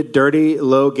 They raided dirty,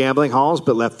 low gambling halls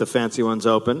but left the fancy ones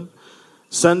open.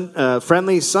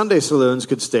 Friendly Sunday saloons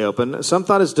could stay open. Some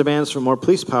thought his demands for more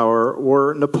police power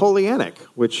were Napoleonic,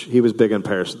 which he was big in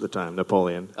Paris at the time,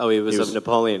 Napoleon. Oh, he was a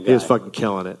Napoleon guy. He was fucking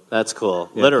killing it. That's cool.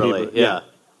 Yeah, Literally, people- yeah.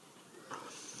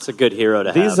 It's a good hero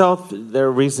to These have. they're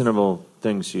reasonable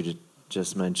things you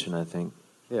just mentioned, I think.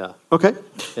 Yeah. Okay.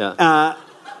 Yeah.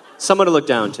 Someone to look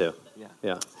down to.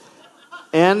 Yeah.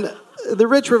 And the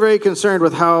rich were very concerned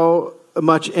with how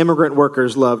much immigrant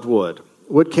workers loved Wood.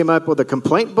 Wood came up with a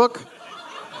complaint book.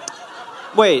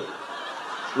 Wait.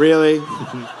 Really?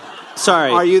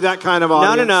 Sorry. Are you that kind of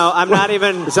audience? No. I'm not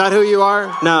even. Is that who you are?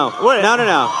 No.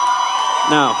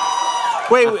 No.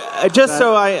 Wait, just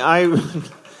so I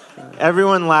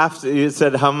everyone laughed. You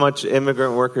said how much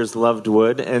immigrant workers loved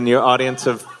Wood, and your audience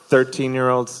of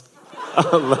 13-year-olds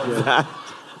loved that.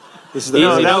 This is Easy,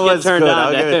 the early, don't get turned good. on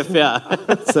I'll to give if, yeah.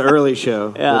 it's the early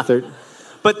show. Yeah.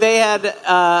 But they had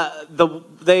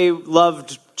they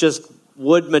loved just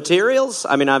wood materials?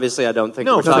 I mean, obviously, I don't think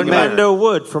No, we're talking about... Fernando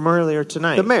Wood from earlier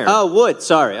tonight. The mayor. Oh, wood.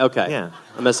 Sorry. Okay. Yeah.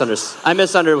 I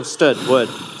misunderstood wood.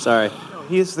 Sorry. No,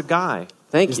 he is the guy.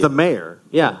 Thank He's you. the mayor.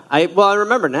 Yeah. I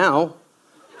remember now.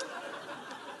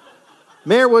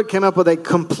 Mayor Wood came up with a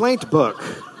complaint book.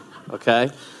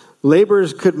 Okay.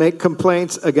 Laborers could make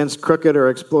complaints against crooked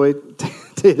or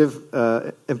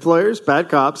exploitative employers, bad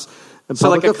cops, and So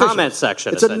public like a officials. comment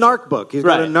section, It's a essentially. narc book. He's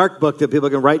got a Right. narc book that people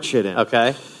can write shit in.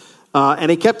 Okay.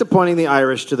 And he kept appointing the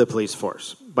Irish to the police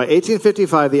force. By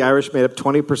 1855, the Irish made up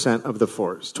 20% of the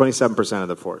force, 27% of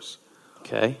the force.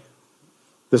 Okay.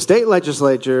 The state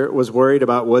legislature was worried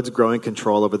about Wood's growing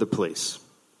control over the police.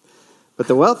 But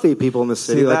the wealthy people in the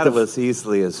city... See, like that the was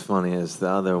easily as funny as the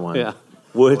other one. Yeah.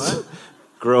 Wood's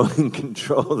growing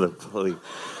control of the police.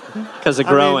 Because of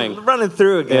growing. I mean, running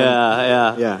through again.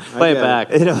 Yeah, I Play it get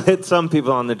back. It'll hit some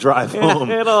people on the drive home.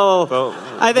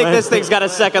 I think this thing's got a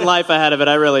second life ahead of it.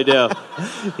 I really do.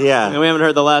 Yeah. And we haven't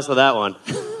heard the last of that one.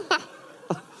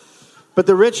 But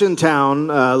the rich in town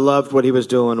loved what he was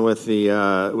doing with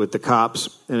the cops,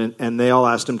 and they all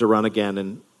asked him to run again in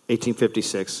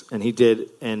 1856, and he did,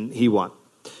 and he won.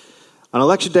 On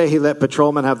election day, he let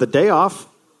patrolmen have the day off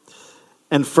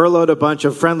and furloughed a bunch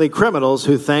of friendly criminals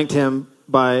who thanked him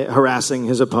by harassing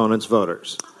his opponent's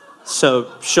voters. So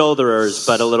shoulderers,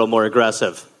 but a little more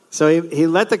aggressive. So he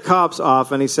let the cops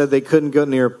off, and he said they couldn't go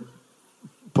near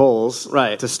polls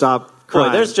Right. to stop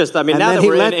crime. Boy, there's just, I mean, And now then that he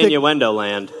we're let in innuendo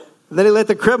land. Then he let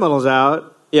the criminals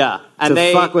out Yeah. And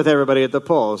to fuck with everybody at the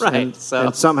polls. Right, And, so-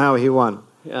 and somehow he won.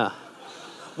 Yeah.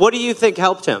 What do you think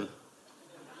helped him?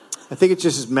 I think it's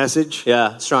just his message.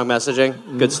 Yeah, strong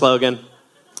messaging, good slogan,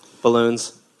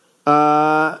 balloons.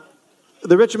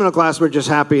 The rich and middle class were just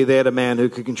happy they had a man who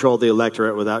could control the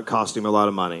electorate without costing him a lot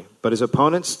of money. But his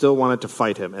opponents still wanted to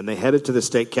fight him, and they headed to the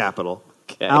state capital,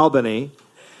 Okay. Albany,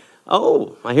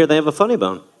 Oh, I hear they have a funny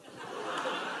bone.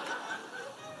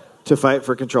 to fight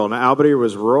for control. Now, Albany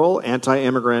was rural,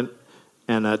 anti-immigrant,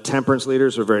 and temperance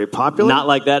leaders were very popular. Not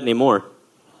like that anymore.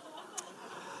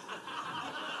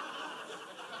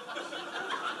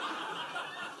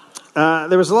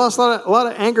 There was a lot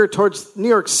of anger towards New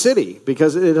York City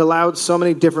because it allowed so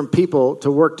many different people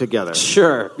to work together.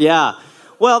 Sure, yeah.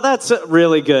 Well, that's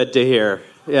really good to hear.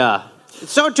 Yeah.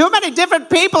 So too many different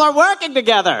people are working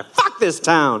together. Fuck this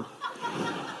town.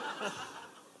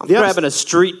 I'm The ups- grabbing a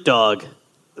street dog.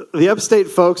 The upstate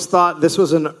folks thought this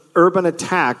was an urban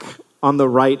attack on the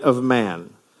right of man.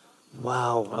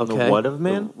 Wow. On the Okay. what of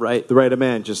man? Right. The right of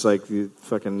man, just like the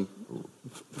fucking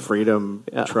freedom,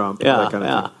 Yeah. Trump, Yeah, that kind of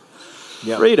yeah. thing.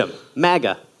 Yeah. Freedom.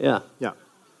 MAGA. Yeah. Yeah.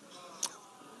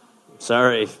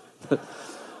 Sorry.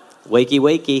 Wakey,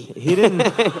 wakey. He didn't.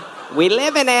 We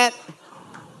live in it.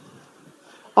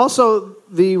 Also,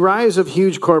 the rise of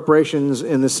huge corporations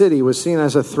in the city was seen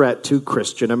as a threat to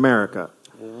Christian America.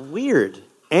 Weird.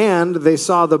 And they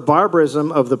saw the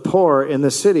barbarism of the poor in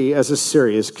the city as a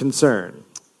serious concern.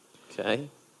 Okay.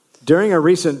 During a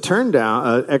recent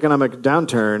economic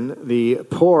downturn, the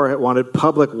poor wanted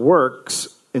public works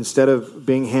instead of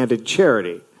being handed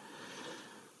charity.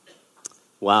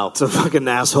 Wow. So fucking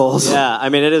assholes. Yeah, I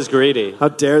mean, it is greedy. How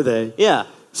dare they? Yeah.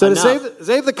 So to enough.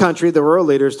 save the country, the rural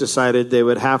leaders decided they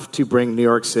would have to bring New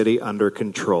York City under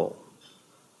control.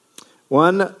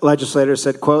 One legislator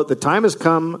said, quote, "The time has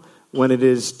come when it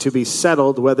is to be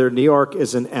settled whether New York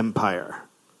is an empire."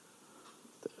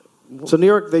 So New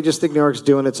York, they just think New York's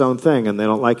doing its own thing and they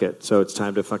don't like it. So it's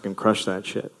time to fucking crush that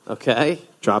shit. Okay.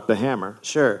 Drop the hammer.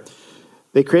 Sure.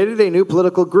 They created a new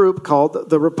political group called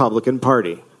the Republican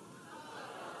Party.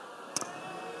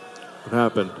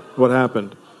 What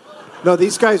happened? No,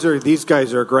 these guys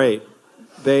are great.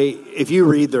 If you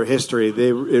read their history,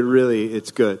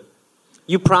 it's good.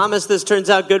 You promise this turns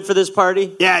out good for this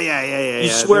party? Yeah. You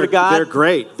swear to God? They're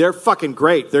great. They're fucking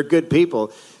great. They're good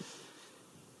people.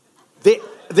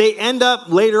 They end up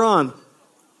later on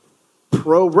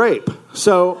pro-rape.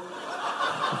 So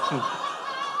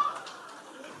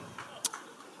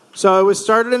it was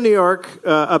started in New York,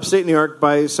 upstate New York,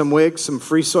 by some Whigs, some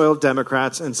free-soil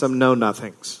Democrats, and some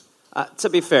know-nothings. To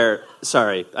be fair,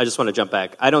 sorry, I just want to jump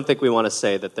back. I don't think we want to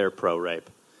say that they're pro-rape.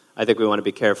 I think we want to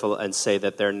be careful and say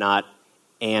that they're not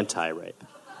anti-rape.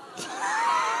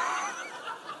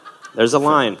 There's a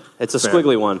line. It's a Fair.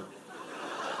 squiggly one.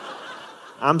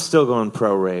 I'm still going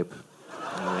pro-rape.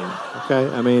 Okay,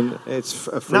 I mean, it's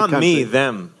a free Not country. me,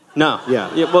 them. No.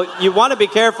 Yeah. Well, you want to be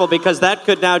careful because that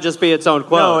could now just be its own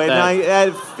quote. No, and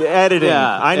editing.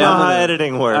 Yeah, I know how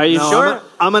editing works. Are you sure?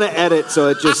 I'm going to edit so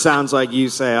it just sounds like you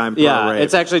say I'm pro-rape. Yeah,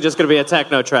 it's actually just going to be a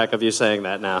techno track of you saying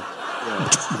that now.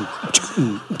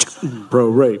 Pro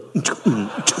rape.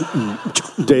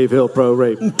 Dave Hill pro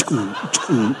rape.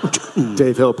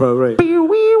 Dave Hill pro rape.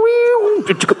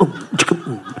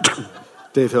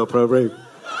 Dave Hill pro rape.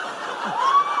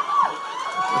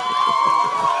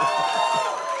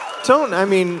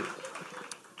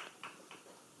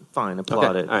 Fine,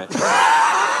 applaud it. All right.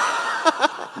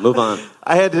 Move on.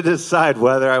 I had to decide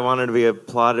whether I wanted to be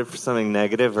applauded for something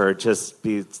negative or just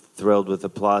be thrilled with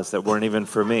applause that weren't even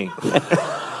for me.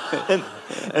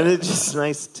 and it's just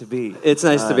nice to be. It's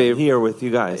nice to be here with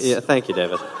you guys. Yeah, thank you,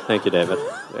 David. Thank you, David.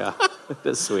 Yeah,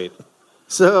 that's sweet.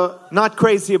 So, not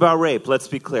crazy about rape. Let's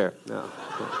be clear. No.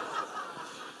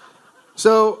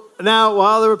 So now,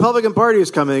 while the Republican Party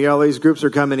is coming, all these groups are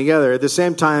coming together. At the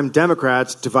same time,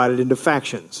 Democrats divided into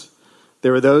factions.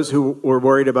 There were those who were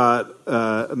worried about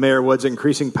Mayor Wood's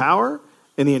increasing power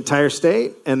in the entire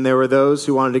state, and there were those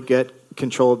who wanted to get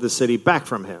control of the city back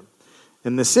from him.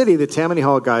 In the city, the Tammany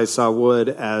Hall guys saw Wood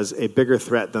as a bigger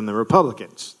threat than the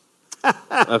Republicans.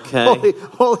 Okay.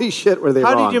 Holy shit, were they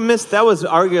wrong. How did you miss? That was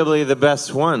arguably the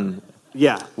best one.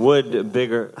 Yeah. Wood,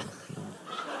 bigger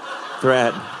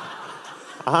threat.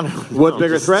 Wood,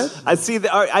 bigger threat? I see.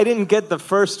 I didn't get the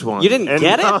first one. You didn't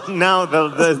get it? Now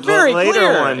the very later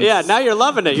clear. one. Yeah, now you're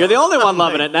loving it. You're the only one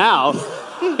loving it now.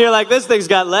 You're like, this thing's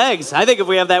got legs. I think if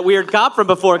we have that weird cop from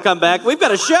before come back, we've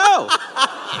got a show.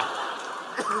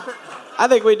 I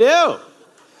think we do.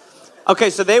 Okay,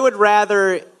 so they would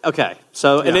rather... Okay,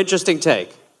 so an interesting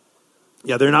take.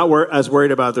 Yeah, they're not as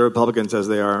worried about the Republicans as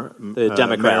they are The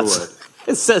Democrats. Mayor Wood.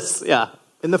 It says, yeah.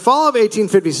 In the fall of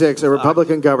 1856, a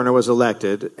Republican governor was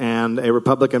elected, and a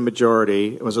Republican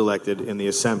majority was elected in the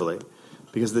Assembly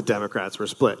because the Democrats were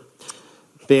split.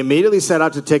 They immediately set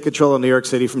out to take control of New York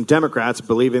City from Democrats,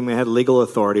 believing they had legal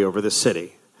authority over the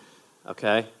city.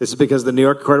 Okay. This is because the New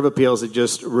York Court of Appeals had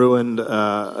just ruled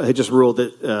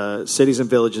that cities and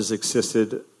villages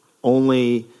existed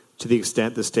only to the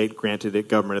extent the state granted it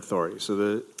government authority.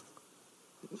 So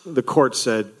the court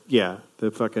said, yeah,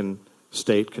 the fucking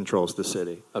state controls the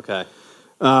city. Okay.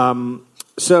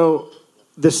 So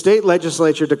the state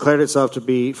legislature declared itself to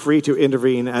be free to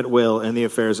intervene at will in the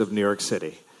affairs of New York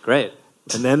City. Great.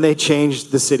 And then they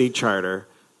changed the city charter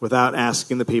without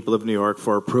asking the people of New York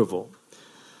for approval.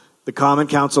 The Common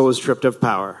Council was stripped of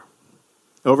power.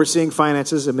 Overseeing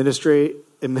finances, administering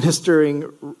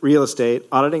real estate,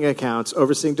 auditing accounts,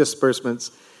 overseeing disbursements,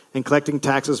 and collecting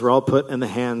taxes were all put in the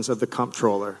hands of the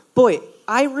comptroller. Boy,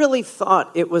 I really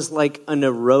thought it was like an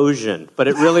erosion, but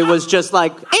it really was just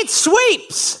like, it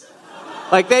sweeps!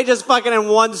 Like they just fucking in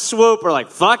one swoop are like,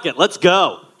 fuck it, let's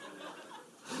go.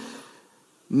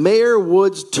 Mayor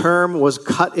Wood's term was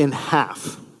cut in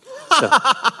half.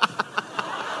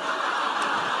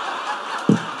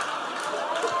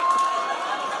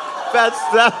 That's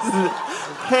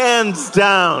hands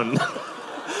down.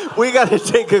 We got to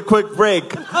take a quick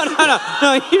break.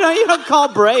 No, you don't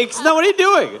call breaks. No, what are you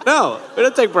doing? No, we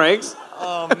don't take breaks.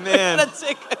 Oh, man.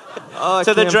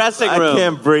 To the dressing room. I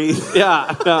can't breathe.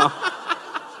 Yeah, no.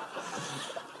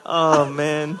 Oh,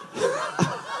 man.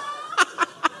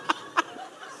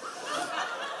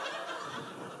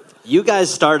 You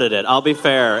guys started it. I'll be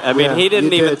fair. I mean, he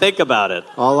didn't even think about it.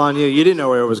 All on you. You didn't know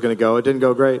where it was going to go. It didn't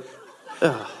go great.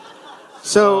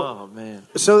 So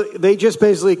they just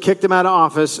basically kicked him out of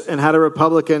office and had a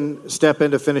Republican step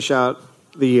in to finish out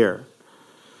the year.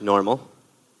 Normal.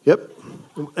 Yep.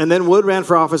 And then Wood ran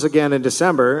for office again in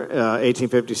December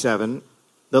 1857.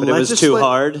 But it was too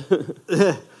hard.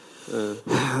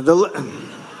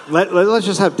 Let's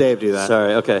just have Dave do that.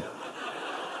 Sorry, okay.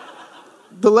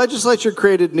 The legislature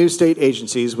created new state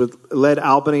agencies, which led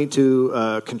Albany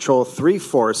to control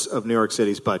 3/4 of New York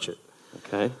City's budget.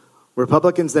 Okay.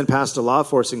 Republicans then passed a law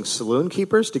forcing saloon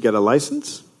keepers to get a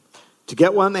license. To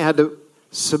get one, they had to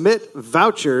submit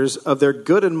vouchers of their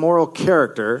good and moral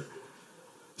character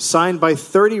signed by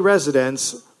 30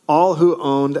 residents, all who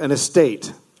owned an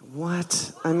estate.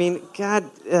 What? I mean, God,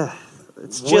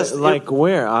 it's Just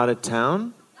where? Out of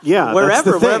town? Yeah,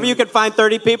 wherever you can find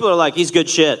 30 people who are like, he's good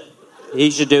shit.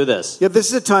 He should do this. Yeah, this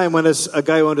is a time when a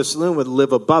guy who owned a saloon would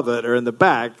live above it or in the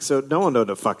back, so no one owned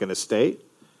a fucking estate.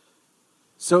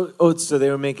 So they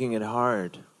were making it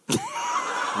hard.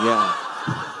 Yeah.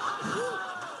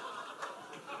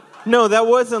 No, that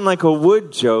wasn't like a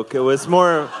Wood joke. It was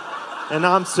more an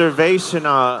observation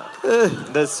of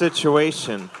the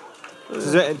situation.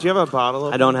 Do you have a bottle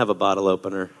opener? I don't have a bottle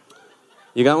opener.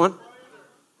 You got one?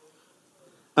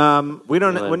 We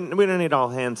don't need all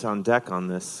hands on deck on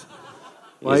this.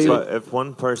 If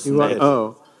one person...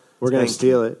 we're going to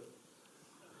steal it.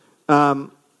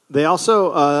 They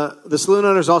also, the saloon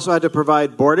owners also had to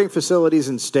provide boarding facilities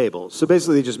and stables. So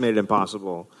basically, they just made it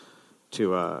impossible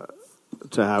to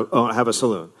have a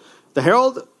saloon. The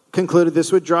Herald concluded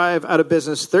this would drive out of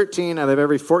business 13 out of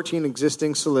every 14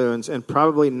 existing saloons and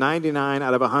probably 99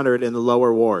 out of 100 in the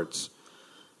lower wards,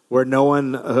 where no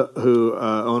one who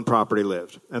owned property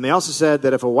lived. And they also said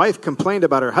that if a wife complained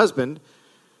about her husband,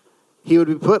 he would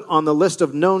be put on the list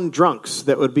of known drunks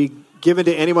that would be given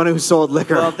to anyone who sold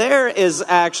liquor. Well, there is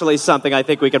actually something I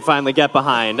think we can finally get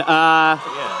behind.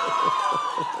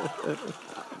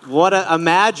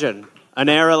 Imagine an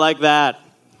era like that.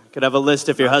 Could have a list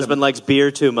if your husband likes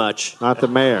beer too much. Not the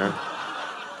mayor.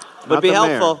 Would be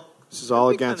helpful. Mayor. This is all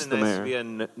against the mayor. It'd be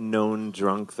nice to be a known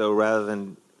drunk, though, rather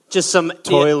than just some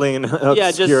toiling in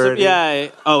obscurity.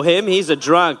 Oh, him? He's a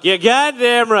drunk. You're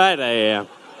goddamn right I am.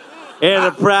 And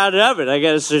I'm proud of it. I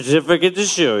got a certificate to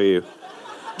show you.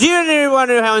 Do you know anyone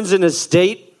who owns an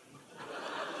estate?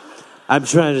 I'm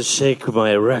trying to shake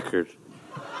my record.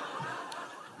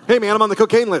 Hey, man, I'm on the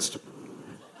cocaine list.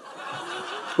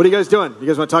 What are you guys doing? You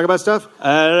guys want to talk about stuff?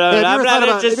 I'm not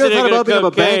interested in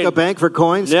cocaine. A bank for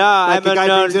coins? No, like I'm a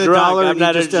known drunk. I'm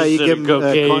not interested in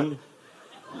cocaine.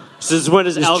 Since when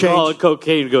does alcohol and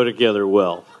cocaine go together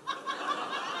well?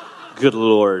 Good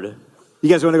Lord. You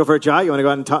guys want to go for a jog? You want to go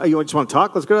out and talk? You just want to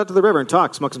talk? Let's go out to the river and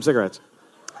talk. Smoke some cigarettes.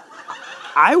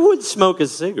 I would smoke a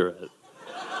cigarette.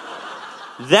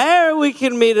 There we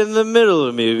can meet in the middle,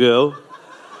 amigo.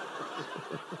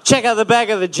 Check out the back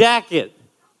of the jacket.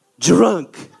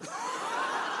 Drunk.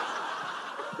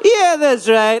 Yeah, that's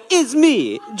right. It's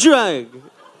me, drunk.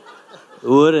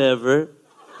 Whatever.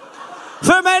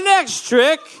 For my next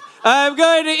trick, I'm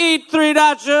going to eat 3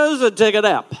 nachos and take a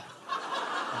nap.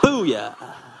 Booyah.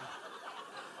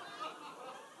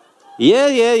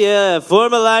 Yeah.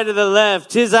 Form a line to the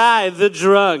left. 'Tis I, the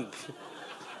drunk.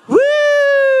 Woo!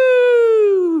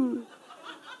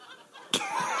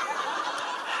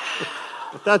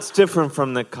 That's different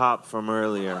from the cop from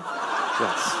earlier.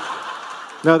 Yes.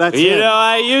 No, that's You him. know,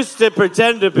 I used to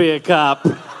pretend to be a cop.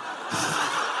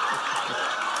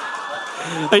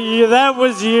 Yeah, that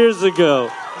was years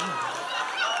ago.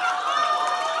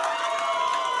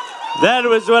 That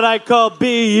was what I call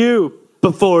BU,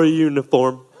 before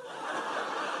uniform.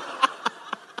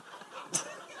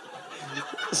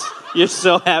 You're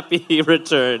so happy he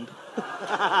returned.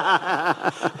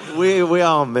 We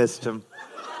all missed him.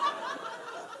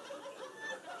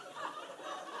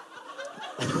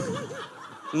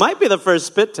 Might be the first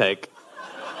spit take.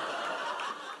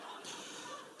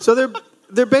 So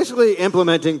they're basically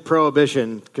implementing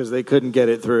prohibition because they couldn't get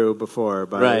it through before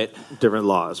by different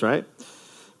laws, right?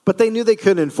 But they knew they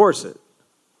couldn't enforce it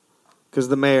because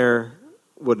the mayor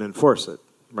wouldn't enforce it,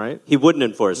 right? He wouldn't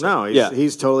enforce it. No,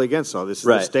 he's totally against all this. Is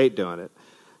the state doing it.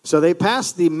 So they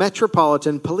passed the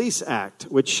Metropolitan Police Act,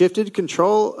 which shifted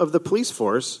control of the police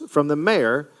force from the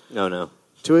mayor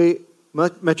to a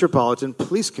Metropolitan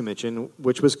Police Commission,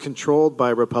 which was controlled by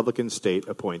Republican state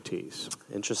appointees.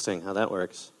 Interesting how that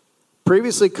works.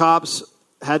 Previously, cops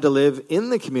had to live in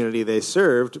the community they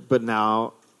served, but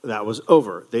now that was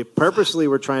over. They purposely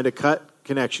were trying to cut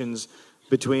connections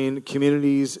between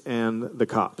communities and the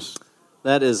cops.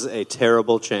 That is a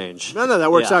terrible change. No, that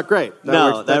works out great.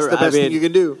 That's the best thing you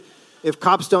can do. If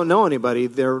cops don't know anybody,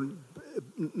 they're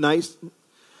nice.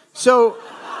 So...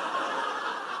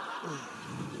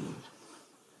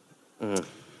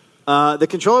 the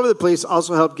control over the police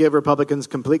also helped give Republicans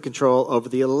complete control over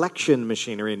the election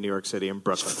machinery in New York City and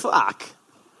Brooklyn. Fuck.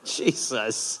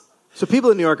 Jesus. So people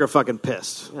in New York are fucking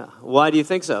pissed. Yeah. Why do you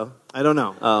think so? I don't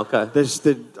know. Oh, okay.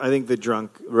 I think the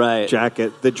drunk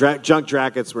jacket. The junk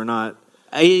jackets were not...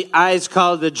 It's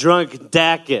called the drunk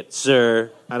jacket,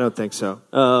 sir. I don't think so.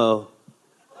 Oh.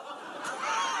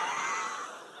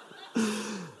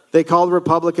 They called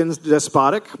Republicans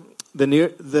despotic.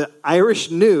 The Irish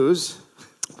News...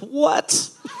 What?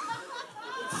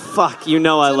 Fuck, you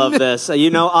know I love this. You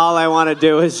know all I want to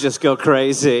do is just go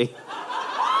crazy.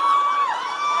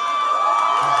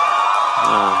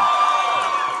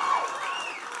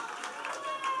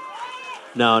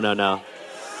 No. No,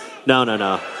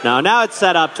 now it's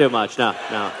set up too much. No.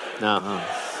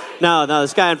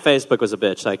 This guy on Facebook was a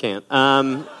bitch, so I can't.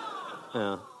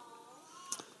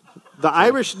 The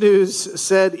Irish News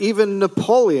said even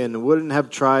Napoleon wouldn't have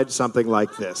tried something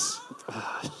like this.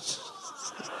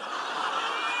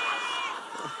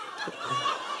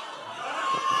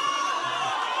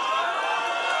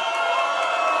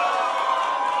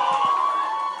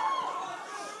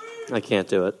 I can't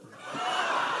do it.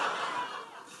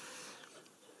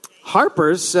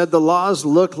 Harper's said the laws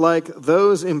looked like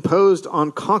those imposed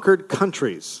on conquered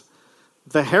countries.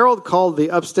 The Herald called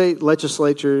the upstate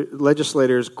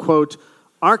legislators, quote,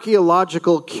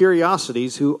 archaeological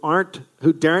curiosities who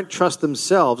daren't trust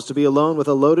themselves to be alone with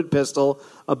a loaded pistol,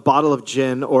 a bottle of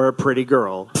gin, or a pretty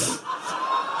girl.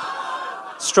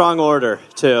 Strong order,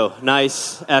 too.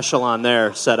 Nice echelon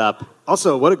there set up.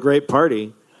 Also, what a great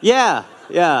party. Yeah,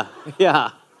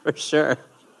 for sure.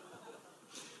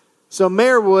 So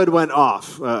Mayor Wood went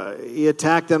off. He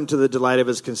attacked them to the delight of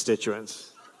his constituents.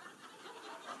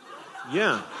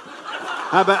 Yeah.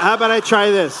 How about I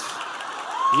try this?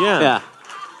 Yeah.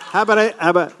 How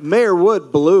about Mayor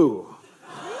Wood blew?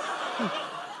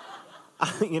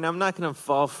 I'm not going to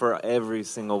fall for every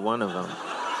single one of them.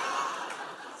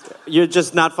 You're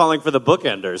just not falling for the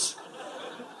bookenders.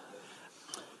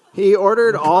 He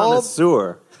ordered all...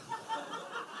 Sewer.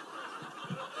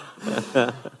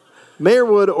 Mayor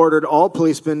Wood ordered all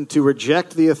policemen to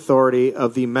reject the authority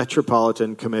of the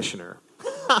Metropolitan Commissioner.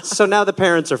 So now the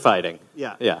parents are fighting.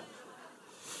 Yeah.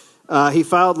 He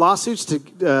filed lawsuits to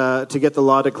get the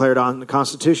law declared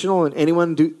unconstitutional, and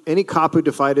any cop who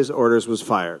defied his orders was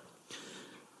fired.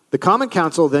 The Common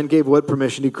Council then gave Wood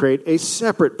permission to create a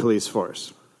separate police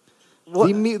force.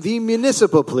 The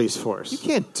municipal police force. You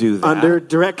can't do that. Under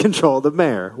direct control of the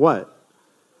mayor. What?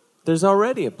 There's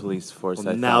already a police force.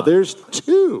 Well, now there's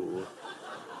two.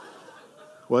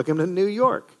 Welcome to New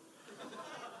York.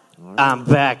 Right. I'm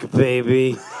back,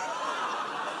 baby.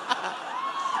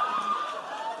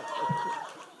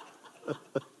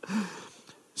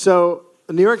 So,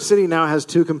 New York City now has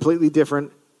two completely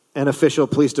different and official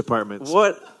police departments.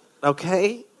 What?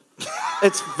 Okay.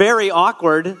 It's very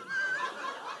awkward.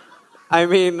 I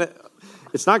mean...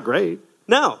 It's not great.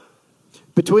 No.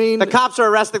 The cops are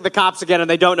arresting the cops again, and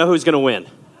they don't know who's going to win.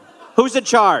 Who's in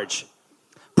charge?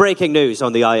 Breaking news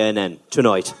on the INN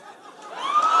tonight.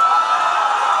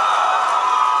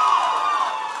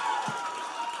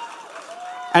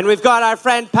 And we've got our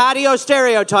friend Patio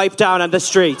Stereotype down on the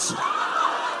streets.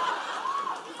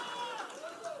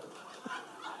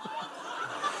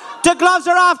 The gloves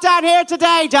are off down here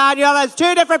today, Daniel, as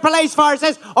two different police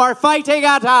forces are fighting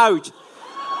it out.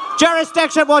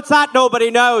 Jurisdiction, what's that?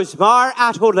 Nobody knows. More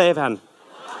at who living.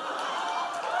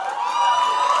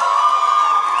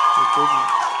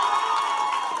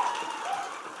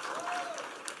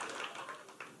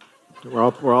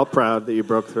 We're all proud that you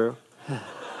broke through.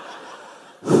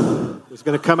 It's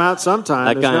going to come out sometime.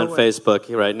 That guy on Facebook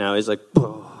right now, he's like,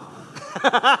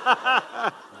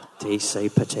 they say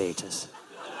potatoes.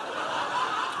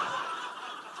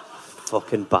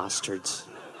 Fucking bastards.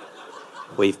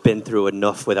 We've been through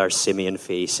enough with our simian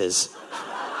faces.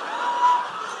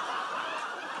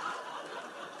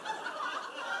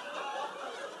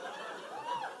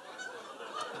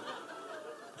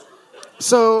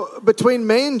 So, between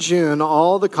May and June,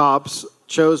 all the cops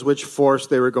chose which force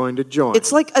they were going to join.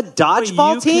 It's like a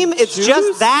dodgeball team. It's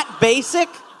just that basic.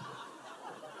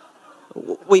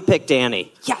 We picked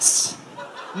Danny. Yes.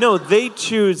 No, they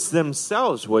choose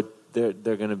themselves what they're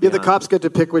going to be on. The cops get to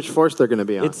pick which force they're going to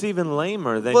be on. It's even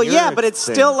lamer than Well, your yeah, but it's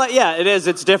thing. still like, yeah, it is.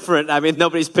 It's different. I mean,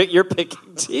 you're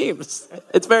picking teams.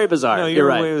 It's very bizarre. No, you're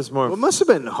right. way was more. Well, it must have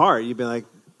been hard. You'd be like,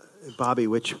 Bobby,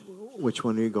 which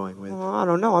one are you going with? Well, I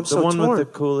don't know. I'm so torn. The one torn. with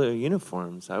the cooler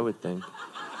uniforms, I would think.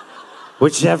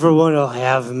 Whichever one will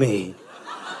have me.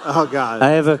 Oh, God.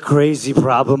 I have a crazy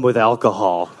problem with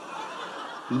alcohol.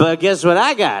 But guess what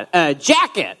I got? A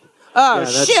jacket. Oh, Yeah,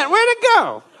 shit. Where'd it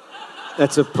go?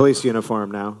 That's a police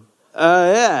uniform now.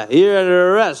 Yeah. You're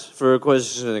under arrest for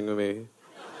questioning me.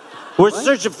 We're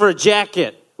searching for a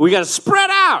jacket. We got to spread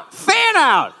out. Fan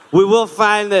out. We will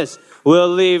find this. We'll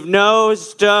leave no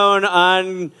stone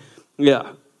un...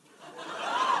 Yeah.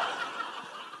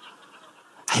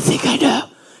 I think I know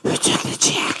who took the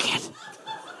jacket.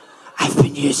 I've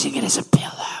been using it as a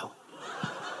pillow.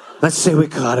 Let's say we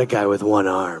caught a guy with one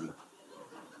arm.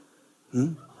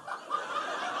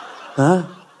 Huh?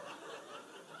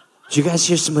 Did you guys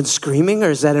hear someone screaming,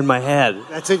 or is that in my head?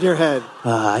 That's in your head.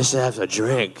 I should have a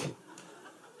drink.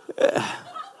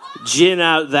 Gin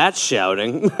out that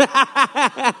shouting.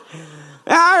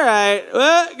 All right.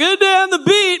 Well, good day on the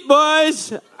beat,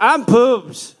 boys. I'm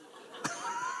pooped.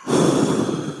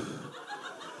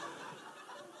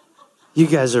 You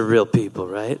guys are real people,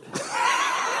 right?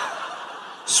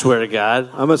 Swear to God.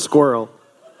 I'm a squirrel.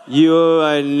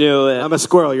 I knew it. I'm a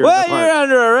squirrel. You're in the park. You're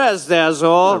under arrest,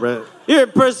 asshole. Right. You're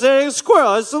impersonating a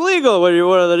squirrel. It's illegal when you're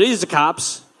one of these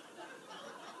cops.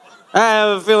 I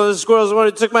have a feeling the squirrel's the one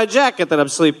who took my jacket that I'm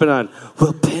sleeping on.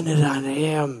 We'll pin it on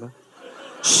him.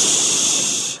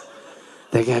 Shh.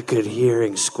 They got good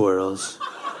hearing, squirrels.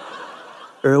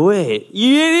 Or wait,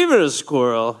 you ain't even a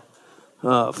squirrel.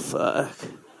 Oh, fuck.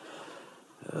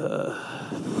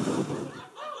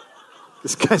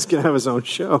 This guy's going to have his own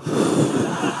show.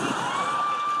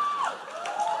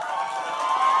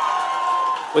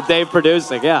 With Dave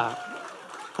producing, yeah.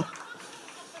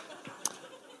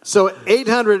 So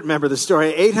 800, remember the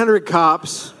story, 800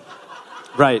 cops.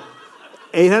 Right.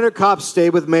 800 cops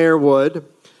stayed with Mayor Wood.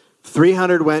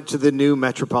 300 went to the new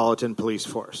Metropolitan Police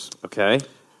Force. Okay.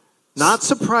 Not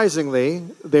surprisingly,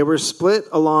 they were split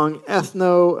along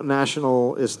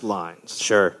ethno-nationalist lines.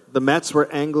 Sure. The Mets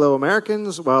were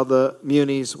Anglo-Americans, while the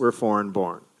Munis were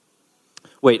foreign-born.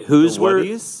 Wait, whose The were...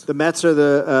 Woodies? The Mets are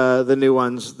the new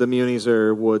ones. The Munis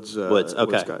are Woods. Woods.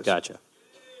 Okay, Woods guys. gotcha.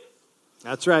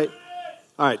 That's right.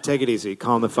 All right, take it easy.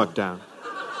 Calm the fuck down.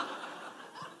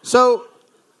 So,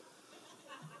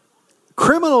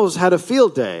 criminals had a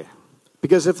field day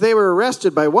because if they were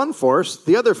arrested by one force,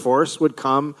 the other force would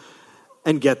come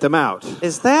and get them out.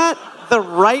 Is that the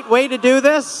right way to do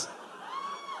this?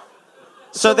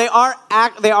 So they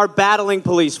are battling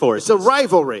police forces. It's a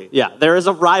rivalry. Yeah, there is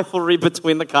a rivalry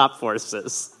between the cop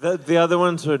forces. The other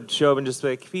ones would show up and just be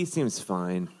like, he seems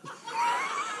fine.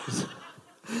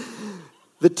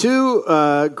 The two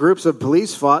groups of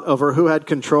police fought over who had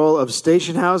control of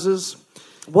station houses.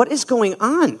 What is going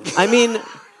on? I mean,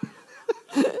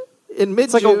 In mid-June,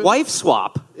 it's like a wife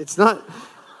swap. It's not.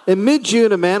 In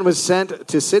mid-June, a man was sent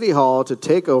to City Hall to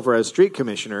take over as street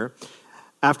commissioner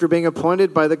after being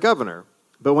appointed by the governor.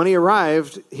 But when he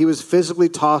arrived, he was physically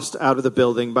tossed out of the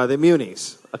building by the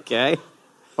Munis. Okay.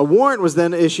 A warrant was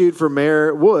then issued for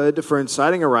Mayor Wood for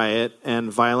inciting a riot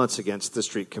and violence against the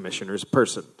street commissioner's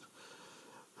person.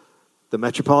 The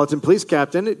Metropolitan Police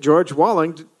Captain, George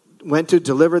Walling, went to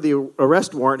deliver the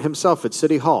arrest warrant himself at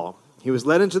City Hall. He was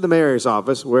led into the mayor's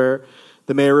office, where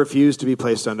the mayor refused to be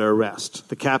placed under arrest.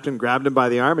 The captain grabbed him by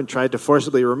the arm and tried to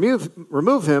forcibly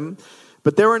remove him,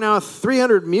 but there were now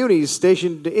 300 Munis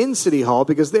stationed in City Hall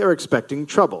because they were expecting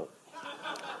trouble.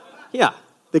 Yeah.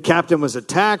 The captain was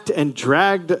attacked and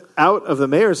dragged out of the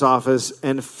mayor's office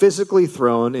and physically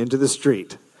thrown into the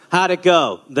street. How'd it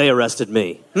go? They arrested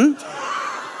me.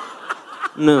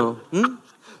 No.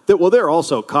 Well, they're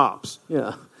also cops.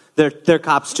 Yeah. They're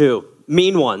cops too.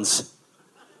 Mean ones.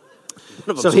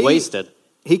 One of them's wasted.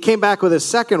 He came back with a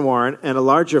second warrant and a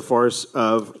larger force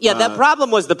of... Yeah, that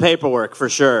problem was the paperwork, for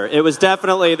sure. It was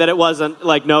definitely that it wasn't,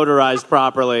 like, notarized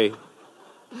properly.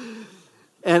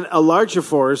 And a larger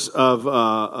force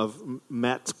of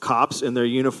Met cops in their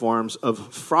uniforms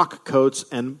of frock coats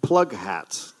and plug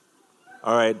hats.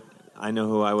 All right, I know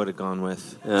who I would have gone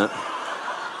with. Yeah.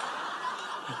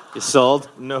 You sold?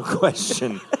 No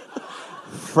question.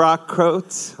 Frock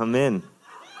coats, I'm in.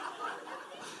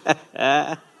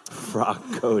 Frock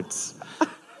coats.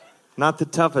 Not the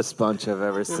toughest bunch I've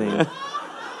ever seen.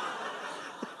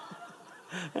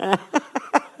 The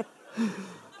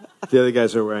other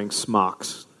guys are wearing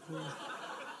smocks.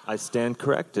 I stand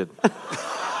corrected.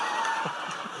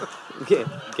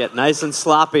 Get nice and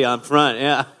sloppy on front,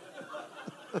 yeah.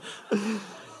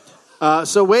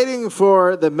 So waiting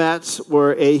for the Mets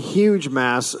were a huge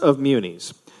mass of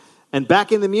Munis. And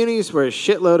back in the Munis were a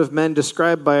shitload of men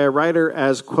described by a writer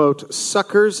as, quote,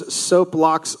 suckers, soap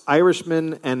locks,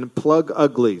 Irishmen, and plug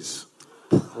uglies.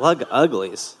 Plug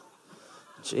uglies.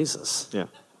 Jesus. Yeah.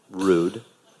 Rude.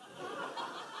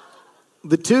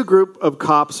 The two group of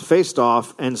cops faced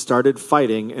off and started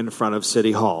fighting in front of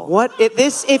City Hall.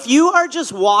 If you are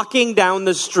just walking down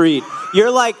the street,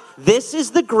 you're like, this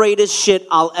is the greatest shit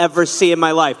I'll ever see in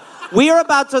my life. We are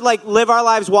about to live our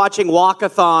lives watching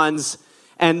walkathons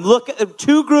and look at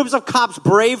two groups of cops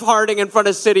bravehearting in front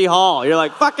of City Hall. You're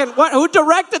like, fucking what? Who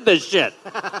directed this shit?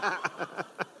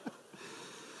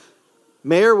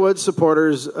 Mayor Wood's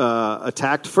supporters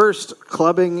attacked first,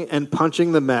 clubbing and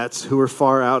punching the Mets, who were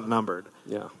far outnumbered.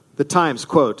 Yeah. The Times,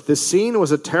 quote, the scene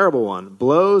was a terrible one.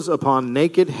 Blows upon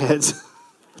naked heads.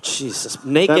 Jesus.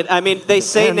 Naked. They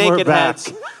say And naked we're back.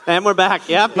 heads. And we're back.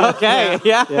 Yep. Okay.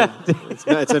 Yeah. Yeah.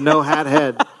 It's a no-hat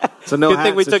head. It's a no-hat Good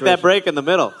thing we took that situation. break in the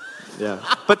middle. Yeah.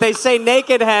 But they say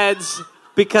naked heads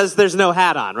because there's no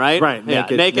hat on, right? Right, Yeah.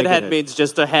 naked Naked head head. means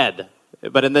just a head.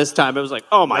 But in this time, it was like,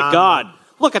 oh my God,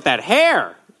 look at that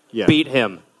hair. Yeah. Beat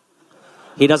him.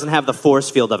 He doesn't have the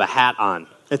force field of a hat on.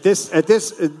 In this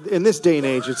day and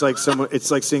age, it's like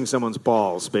seeing someone's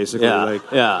balls, basically. Yeah.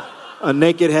 Yeah. A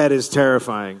naked head is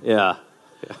terrifying. Yeah.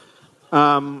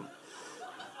 All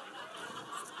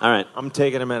right. I'm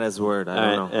taking him at his word.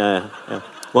 I don't know. Yeah.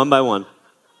 One by one.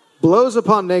 Blows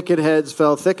upon naked heads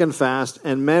fell thick and fast,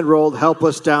 and men rolled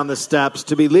helpless down the steps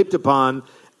to be leaped upon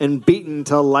and beaten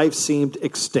till life seemed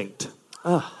extinct.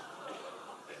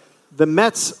 The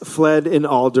Mets fled in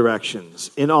all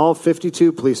directions. In all,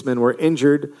 52 policemen were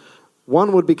injured,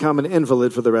 one would become an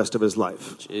invalid for the rest of his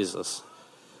life. Jesus.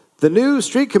 The new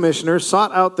street commissioner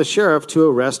sought out the sheriff to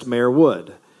arrest Mayor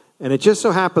Wood. And it just so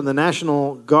happened the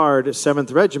National Guard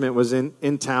 7th Regiment was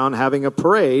in town having a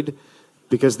parade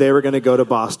because they were going to go to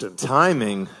Boston.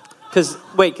 Timing. Because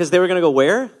they were going to go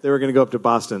where? They were going to go up to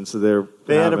Boston, so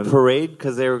they had a parade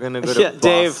because they were going to go to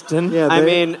Boston. Dave, I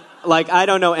mean, I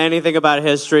don't know anything about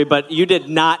history, but you did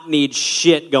not need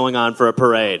shit going on for a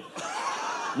parade.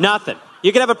 Nothing.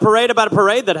 You could have a parade about a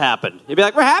parade that happened. You'd be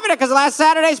like, we're having it because of last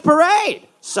Saturday's parade.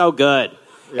 So good.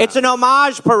 Yeah. It's an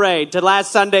homage parade to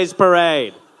last Sunday's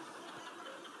parade.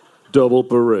 Double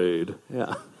parade.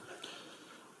 Yeah.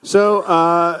 So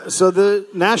the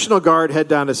National Guard head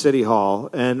down to City Hall,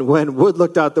 and when Wood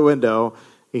looked out the window,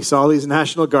 he saw these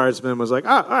National Guardsmen, was like,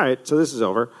 oh, all right, so this is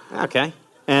over. Okay.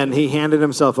 And he handed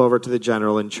himself over to the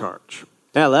general in charge.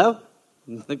 Hello?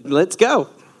 Let's go.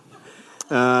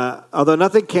 Although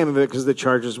nothing came of it because the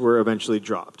charges were eventually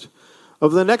dropped.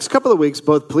 Over the next couple of weeks,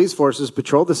 both police forces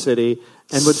patrolled the city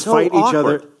and would fight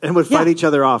each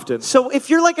other often. So if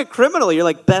you're like a criminal, you're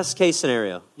like best case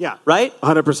scenario. Yeah. Right?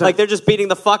 100%. Like they're just beating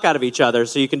the fuck out of each other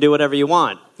so you can do whatever you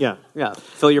want. Yeah. Yeah.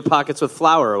 Fill your pockets with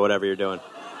flour or whatever you're doing.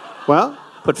 Well,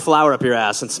 put flour up your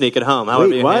ass and sneak it home.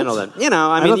 However you handle it. You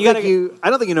know, I don't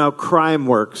think you know how crime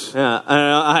works. Yeah.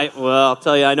 I'll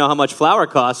tell you, I know how much flour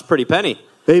costs. Pretty penny.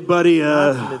 Hey, buddy,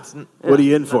 what are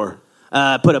you in for?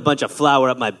 Put a bunch of flour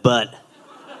up my butt.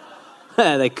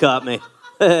 They caught me.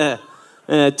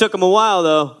 It took them a while,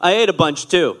 though. I ate a bunch,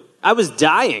 too. I was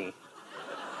dying.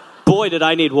 Boy, did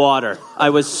I need water. I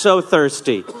was so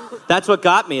thirsty. That's what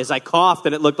got me, is I coughed,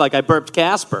 and it looked like I burped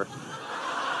Casper.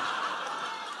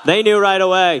 They knew right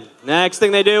away. Next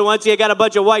thing they do, once you got a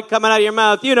bunch of white coming out of your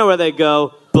mouth, you know where they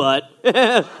go. Butt.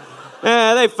 Yeah,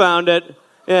 they found it.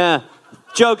 Yeah.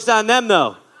 Joke's on them,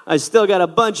 though. I still got a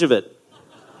bunch of it.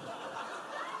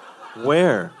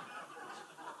 Where?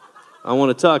 I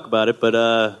want to talk about it,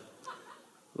 but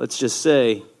let's just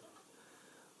say,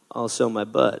 also my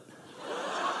butt.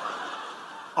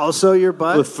 Also your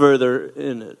butt? With further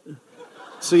in it.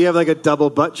 So you have like a double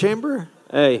butt chamber?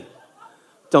 Hey,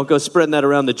 don't go spreading that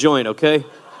around the joint, okay?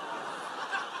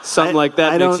 Something like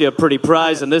that makes you a pretty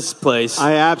prize in this place.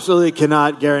 I absolutely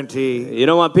cannot guarantee. You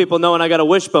don't want people knowing I got a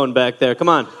wishbone back there. Come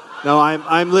on. No,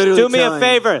 I'm literally Do me a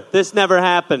favor. This never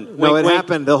happened. No, wink, it wink.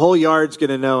 happened. The whole yard's going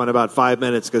to know in about 5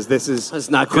 minutes because this is It's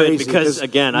not crazy, good because,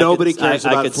 again, nobody cares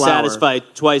about I could flour. satisfy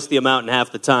twice the amount in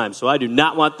half the time. So I do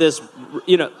not want this,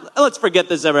 let's forget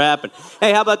this ever happened.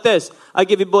 Hey, how about this? I'll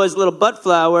give you boys a little butt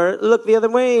flour. Look the other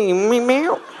way.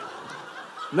 Meow.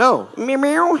 No.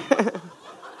 Meow.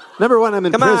 Number one, I'm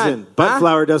in prison. Butt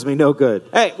flour does me no good.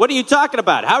 Hey, what are you talking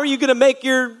about? How are you going to make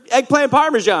your eggplant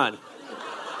parmesan?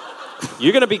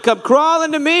 You're going to become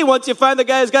crawling to me once you find the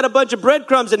guy who's got a bunch of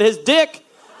breadcrumbs in his dick.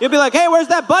 You'll be like, hey, where's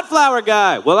that butt flour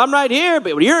guy? Well, I'm right here,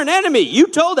 but you're an enemy. You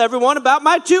told everyone about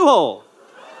my two-hole.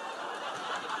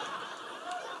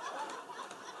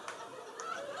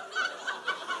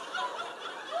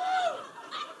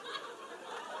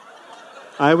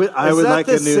 I would like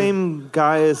the same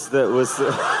guy as that was...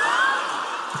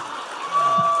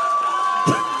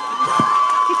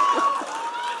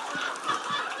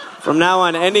 From now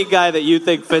on, any guy that you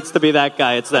think fits to be that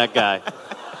guy, it's that guy.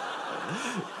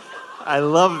 I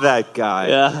love that guy.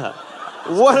 Yeah.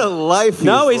 What a life he's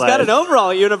got an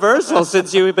overall at Universal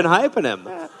since you've been hyping him.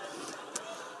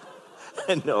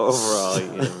 An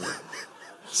overall.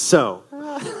 So,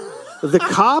 the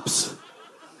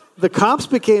cops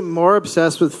became more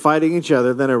obsessed with fighting each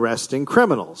other than arresting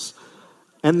criminals.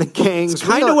 And the gangs... It's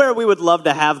kind of where we would love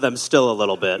to have them still a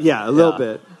little bit. Yeah, a little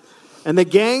bit. And the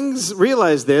gangs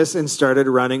realized this and started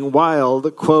running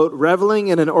wild, quote, reveling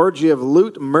in an orgy of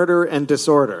loot, murder, and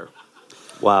disorder.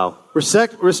 Wow.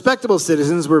 Respectable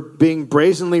citizens were being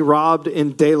brazenly robbed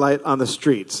in daylight on the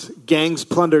streets. Gangs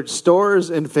plundered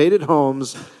stores, invaded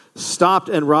homes, stopped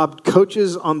and robbed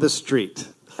coaches on the street.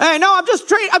 Hey, no, I'm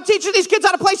teaching these kids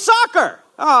how to play soccer.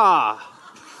 No.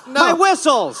 My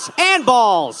whistles and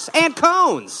balls and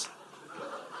cones.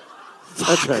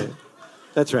 That's right.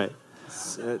 That's right.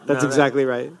 That's exactly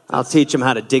right. I'll teach them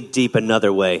how to dig deep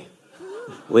another way.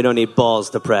 We don't need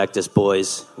balls to practice,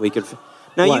 boys. We can.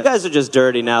 No, What? You guys are just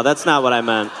dirty now. That's not what I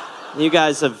meant. You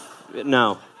guys have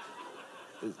no.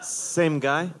 Same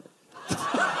guy?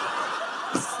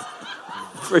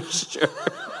 For sure.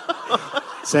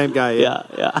 Same guy. Yeah.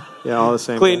 Yeah, all the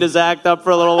same. Cleaned his act up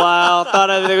for a little while. Thought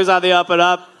everything was on the up and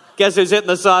up. Guess who's hitting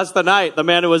the sauce tonight? The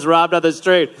man who was robbed on the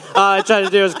street. All I tried to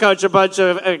do is coach a bunch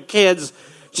of kids.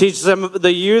 Teach them,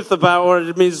 the youth, about what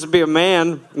it means to be a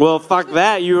man. Well, fuck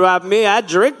that. You robbed me, I'd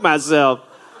drink myself.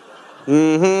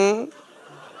 Mm-hmm.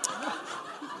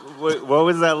 Wait, what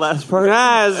was that last part?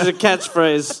 It's a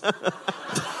catchphrase.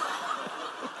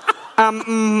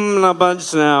 I'm a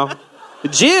bunch now.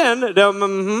 Gin?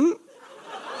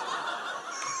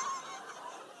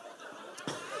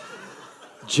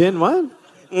 Gin what?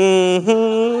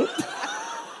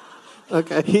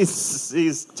 Okay.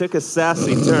 He's took a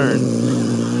sassy turn.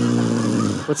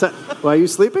 What's that? Why are you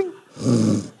sleeping?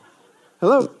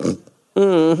 Hello?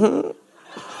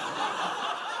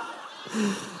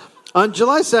 On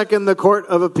July 2nd, the Court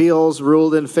of Appeals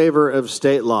ruled in favor of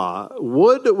state law.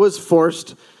 Wood was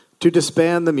forced to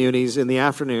disband the Munis in the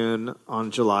afternoon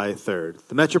on July 3rd.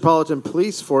 The Metropolitan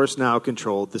Police Force now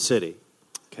controlled the city.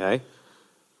 Okay.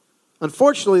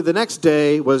 Unfortunately, the next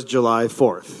day was July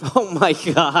 4th. Oh, my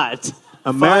God.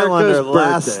 America's Finally,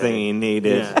 last birthday. thing he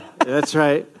needed. Yeah, that's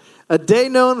right. A day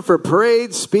known for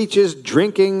parades, speeches,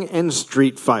 drinking, and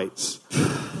street fights.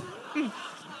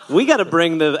 We got to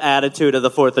bring the attitude of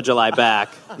the 4th of July back.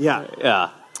 Yeah. Yeah.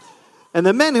 And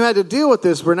the men who had to deal with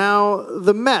this were now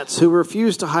the Mets, who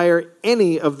refused to hire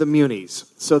any of the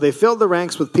Munis. So they filled the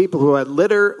ranks with people who had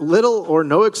little or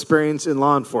no experience in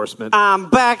law enforcement. I'm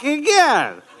back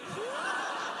again.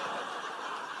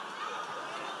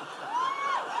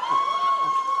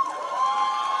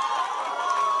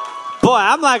 Boy,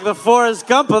 I'm like the Forrest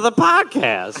Gump of the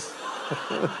podcast.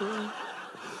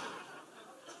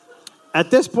 At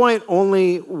this point,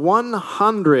 only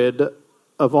 100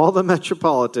 of all the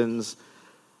Metropolitans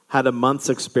had a month's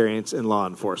experience in law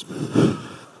enforcement.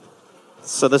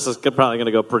 So this is probably going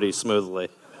to go pretty smoothly.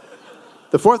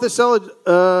 The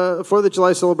 4th of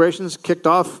July celebrations kicked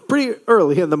off pretty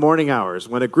early in the morning hours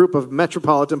when a group of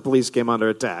Metropolitan Police came under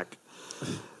attack.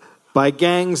 By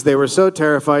gangs, they were so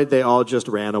terrified they all just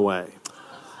ran away.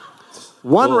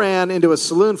 One ran into a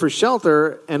saloon for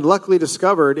shelter and luckily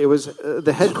discovered it was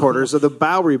the headquarters of the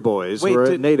Bowery Boys, who were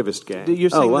a nativist gang.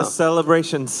 You're saying the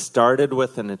celebration started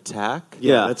with an attack?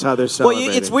 Yeah, that's how they're celebrating.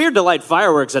 Well, it's weird to light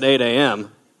fireworks at 8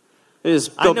 a.m. You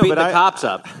just go beat the cops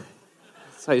up.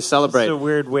 That's how you celebrate. It's a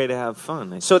weird way to have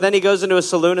fun. So then he goes into a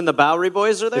saloon and the Bowery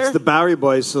Boys are there? It's the Bowery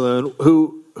Boys saloon,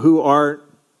 who are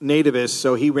nativists,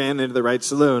 so he ran into the right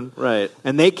saloon. Right.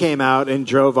 And they came out and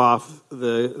drove off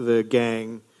the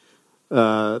gang.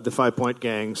 The 5 Point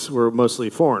gangs were mostly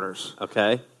foreigners.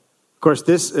 Okay. Of course,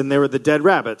 they were the Dead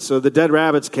Rabbits. So the Dead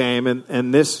Rabbits came,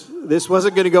 and this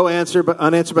wasn't going to go unanswered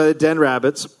by the Dead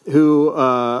Rabbits, who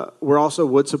were also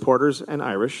Wood supporters and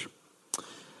Irish.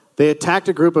 They attacked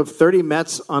a group of 30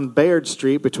 Mets on Bayard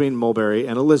Street between Mulberry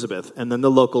and Elizabeth, and then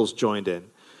the locals joined in.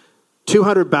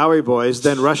 200 Bowery Boys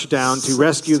then rushed down to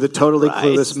rescue the totally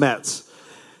clueless Mets.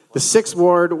 The 6th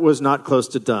Ward was not close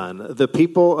to done. The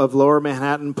people of Lower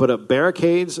Manhattan put up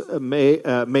barricades made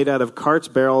out of carts,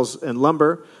 barrels, and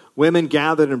lumber. Women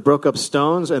gathered and broke up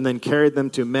stones and then carried them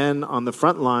to men on the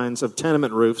front lines of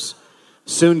tenement roofs.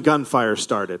 Soon gunfire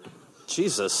started.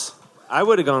 Jesus. I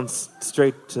would have gone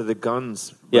straight to the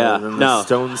guns Yeah, than no. the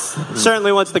stones.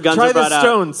 Certainly once the guns Try are brought the out.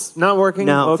 stones. Not working?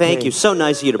 No, Okay. thank you. So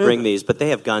nice of you to bring these, but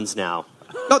they have guns now.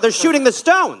 No, they're shooting the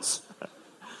stones.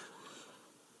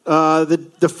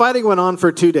 The fighting went on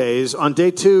for 2 days. On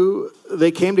day 2,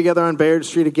 they came together on Bayard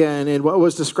Street again in what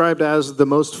was described as the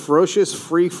most ferocious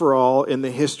free-for-all in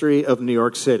the history of New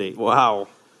York City. Wow.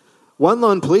 One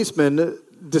lone policeman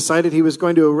decided he was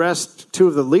going to arrest 2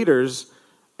 of the leaders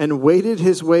and waded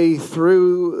his way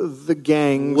through the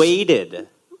gangs,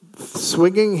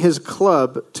 swinging his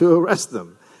club to arrest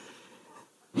them.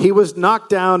 He was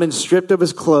knocked down and stripped of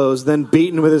his clothes, then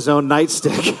beaten with his own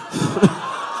nightstick.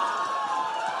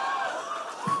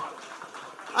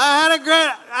 I had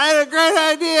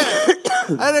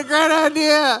a great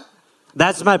idea.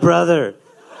 That's my brother.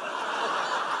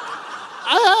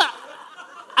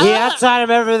 He outside of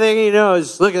everything he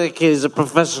knows. Look at the kid, he's a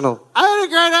professional. I had a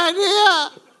great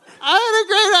idea.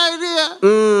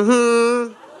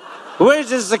 Mm-hmm. We're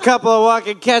just a couple of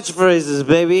walking catchphrases,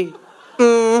 baby.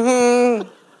 Mm-hmm.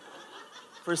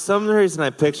 For some reason,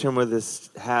 I picture him with his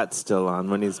hat still on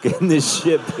when he's getting this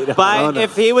shit beat up.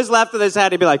 If he was left with his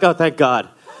hat, he'd be like, oh, thank God.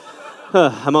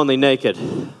 I'm only naked.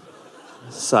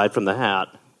 Aside from the hat.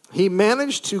 He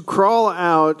managed to crawl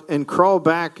out and crawl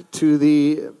back to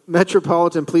the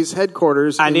Metropolitan Police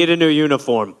headquarters. I need a new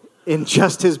uniform. In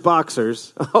just his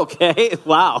boxers. Okay,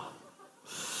 wow.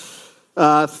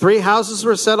 3 houses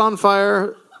were set on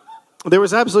fire. There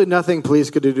was absolutely nothing police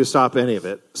could do to stop any of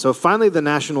it. So finally the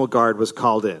National Guard was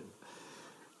called in.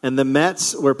 And the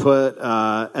Mets were put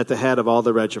at the head of all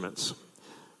the regiments.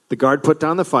 The Guard put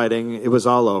down the fighting. It was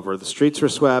all over. The streets were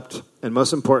swept. And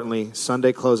most importantly,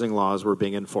 Sunday closing laws were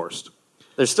being enforced.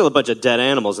 There's still a bunch of dead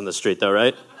animals in the street, though,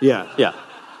 right? Yeah. Yeah.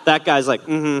 That guy's like,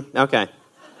 okay.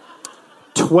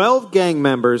 12 gang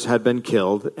members had been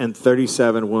killed and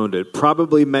 37 wounded.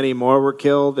 Probably many more were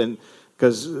killed, and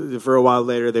because for a while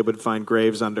later they would find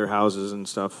graves under houses and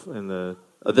stuff.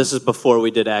 This is before we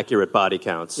did accurate body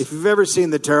counts. If you've ever seen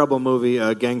the terrible movie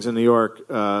Gangs in New York,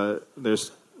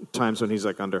 there's times when he's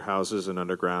like under houses and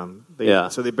underground.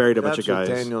 So they buried a bunch of guys.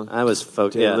 I was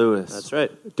Day-Lewis. That's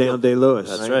right. Daniel Day-Lewis.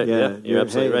 That's right. Yeah, you're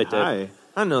absolutely right, Dave. Hi.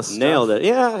 I know stuff. Nailed it.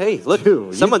 Yeah. Hey, look,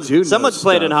 Dude, someone's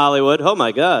played in Hollywood. Oh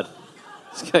my God,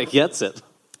 this guy gets it.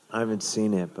 I haven't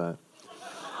seen it, but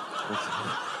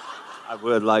I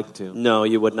would like to. No,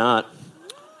 you would not.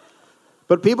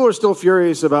 But people were still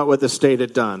furious about what the state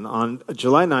had done. On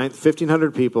July 9th,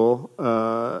 1,500 people...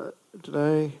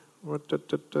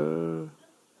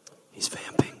 He's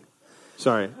vamping.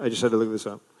 Sorry, I just had to look this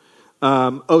up.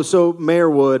 So Mayor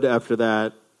Wood, after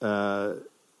that,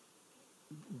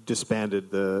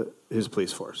 disbanded his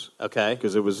police force. Okay.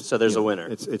 Because it was... So there's a winner.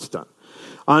 It's done.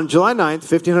 On July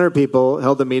 9th, 1,500 people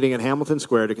held a meeting in Hamilton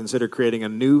Square to consider creating a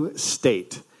new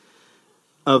state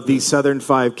of the southern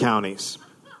 5 counties.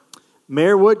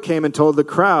 Mayor Wood came and told the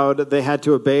crowd they had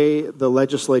to obey the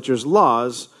legislature's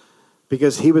laws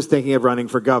because he was thinking of running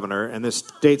for governor, and the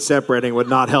state separating would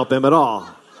not help him at all.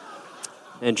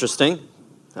 Interesting.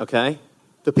 Okay.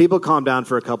 The people calmed down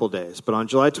for a couple days, but on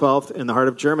July 12th, in the heart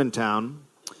of Germantown,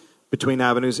 between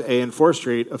Avenues A and 4th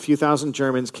Street, a few thousand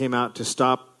Germans came out to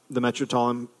stop the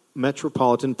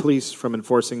Metropolitan Police from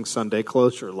enforcing Sunday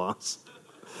closure laws.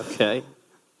 Okay.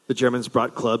 The Germans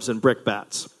brought clubs and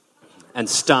brickbats. And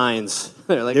steins.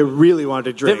 They really wanted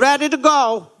to drink. They're ready to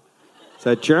go. Is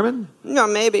that German? No,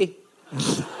 maybe.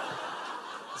 Is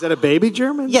that a baby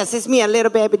German? Yes, it's me, a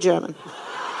little baby German.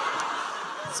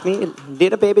 It's me,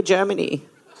 little baby Germany.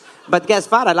 But guess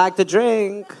what? I like to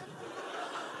drink.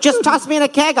 Just toss me in a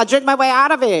keg. I'll drink my way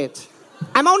out of it.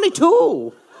 I'm only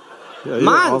 2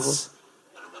 months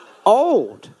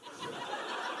old.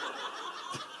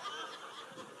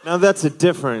 Now that's a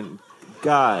different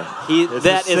guy.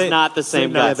 That is not the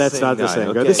same guy. Yeah, that's not the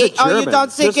same guy. Okay. This is Oh, you German.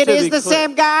 don't think Just it to is be the clear.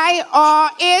 same guy? Or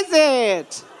is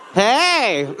it?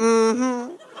 Hey.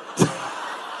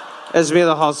 It's me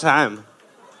the whole time.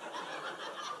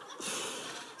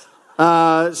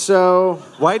 So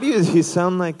Why do you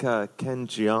sound like Ken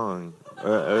Jeong?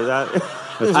 Or that?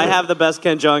 I have the best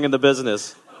Ken Jeong in the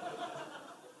business.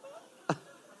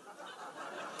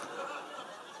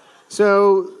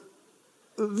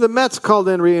 the Mets called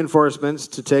in reinforcements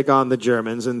to take on the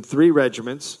Germans, and 3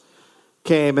 regiments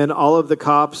came, and all of the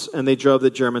cops, and they drove the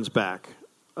Germans back.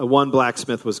 One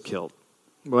blacksmith was killed.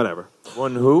 Whatever.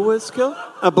 One who was killed?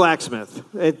 A blacksmith.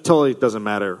 It totally doesn't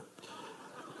matter.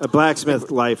 A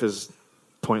blacksmith life is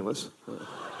pointless.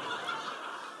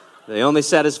 The only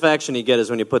satisfaction you get is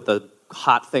when you put the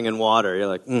hot thing in water. You're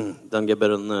like, doesn't get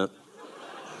better than that.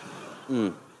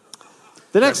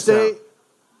 The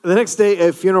next day,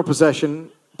 a funeral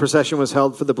procession was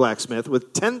held for the blacksmith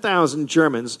with 10,000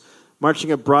 Germans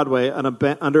marching up Broadway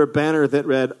under a banner that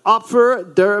read,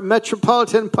 Opfer der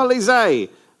Metropolitan Polizei,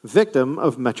 victim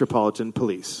of Metropolitan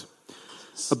Police.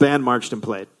 A band marched and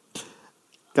played.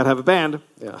 Got to have a band.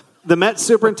 Yeah. The Met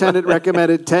superintendent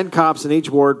recommended 10 cops in each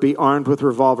ward be armed with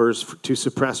revolvers to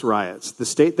suppress riots. The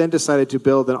state then decided to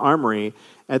build an armory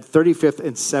at 35th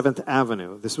and 7th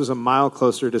Avenue. This was a mile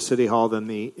closer to City Hall than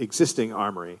the existing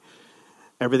armory.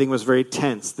 Everything was very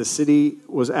tense. The city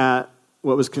was at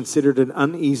what was considered an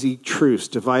uneasy truce,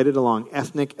 divided along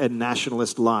ethnic and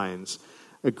nationalist lines.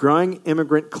 A growing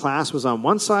immigrant class was on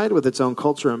one side with its own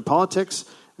culture and politics,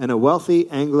 and a wealthy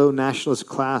Anglo-nationalist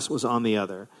class was on the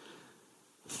other.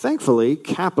 Thankfully,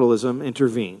 capitalism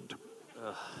intervened.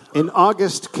 In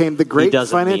August came the great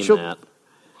financial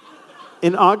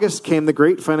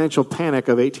panic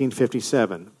of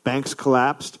 1857. Banks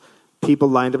collapsed. People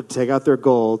lined up to take out their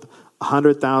gold.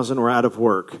 100,000 were out of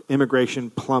work.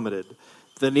 Immigration plummeted.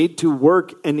 The need to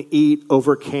work and eat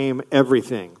overcame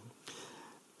everything.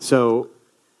 So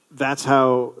that's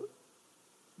how,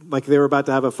 like, they were about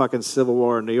to have a fucking civil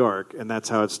war in New York, and that's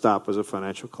how it stopped, was a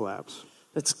financial collapse.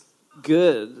 That's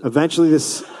good. Eventually, the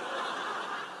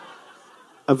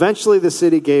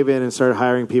city gave in and started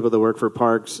hiring people to work for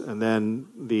parks, and then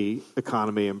the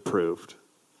economy improved.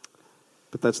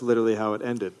 But that's literally how it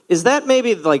ended. Is that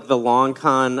maybe like the long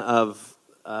con of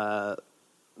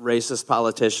racist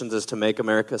politicians, is to make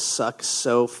America suck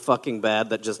so fucking bad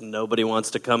that just nobody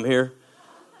wants to come here?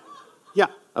 Yeah.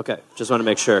 Okay, just want to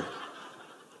make sure.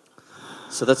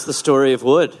 So that's the story of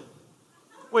Wood.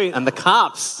 Wait. And the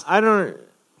cops. I don't...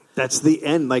 That's the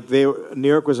end. Like, New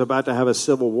York was about to have a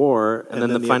civil war, and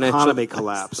then the economy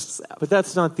collapsed. But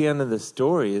that's not the end of the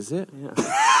story, is it? Yeah.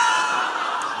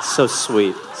 So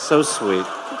sweet. So sweet.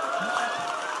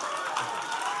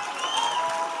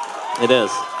 It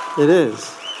is. It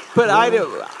is. But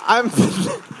I'm.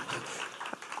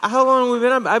 How long have we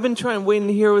been up? I've been waiting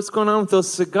to hear what's going on with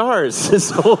those cigars this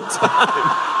whole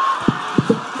time.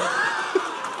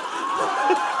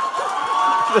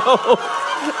 No,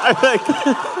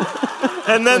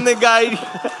 and then the guy,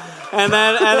 and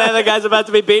then the guy's about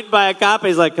to be beaten by a cop.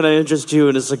 He's like, "Can I interest you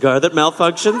in a cigar that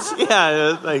malfunctions?"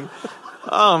 Yeah, like,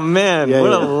 oh man,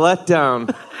 what a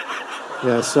letdown.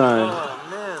 Yeah, sorry. Oh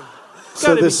man.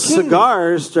 So the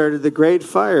cigars started the Great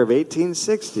Fire of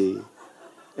 1860.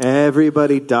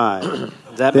 Everybody died. Does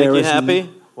that make you happy?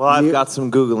 Well, I've got some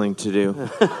Googling to do.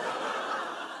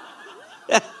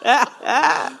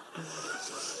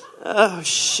 Oh,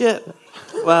 shit.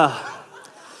 Well,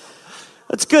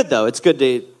 that's good, though. It's good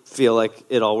to feel like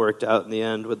it all worked out in the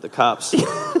end with the cops.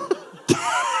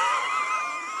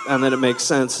 And then it makes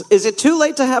sense. Is it too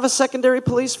late to have a secondary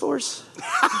police force?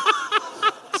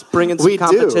 It's bringing some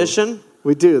competition?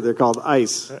 We do. They're called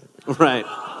ICE. Right.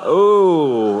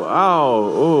 Oh.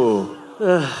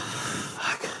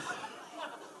 Fuck.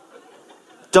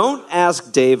 Don't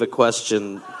ask Dave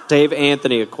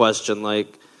Anthony a question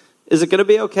like, is it going to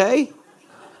be okay?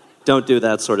 Don't do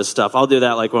that sort of stuff. I'll do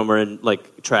that like when we're in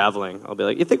like traveling. I'll be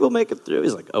like, you think we'll make it through?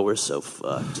 He's like, oh, we're so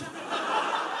fucked.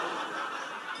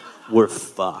 We're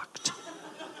fucked.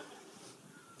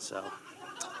 So,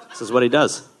 this is what he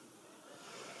does.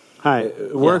 Hi.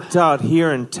 It worked out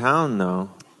here in town, though.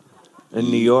 In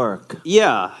New York.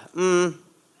 Yeah. No,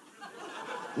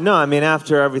 I mean,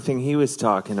 after everything he was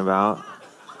talking about.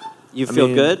 You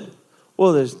feel good?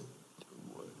 Well, there's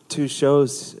 2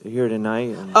 shows here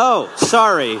tonight. Oh,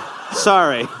 sorry.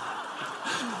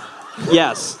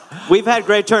 Yes. We've had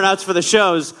great turnouts for the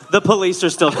shows. The police are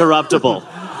still corruptible.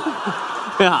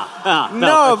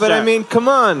 No, but sure. I mean, come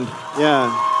on.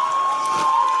 Yeah.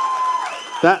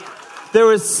 There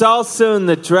was salsa in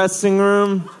the dressing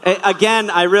room. Again,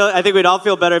 I think we'd all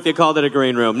feel better if you called it a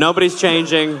green room. Nobody's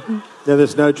changing. Yeah,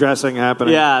 there's no dressing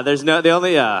happening. Yeah,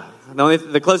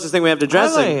 the closest thing we have to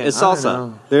dressing is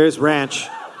salsa. There's ranch.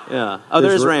 Yeah. Oh,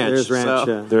 there's ranch. There's ranch.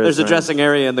 So there's a dressing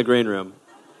area in the green room.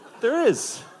 There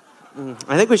is.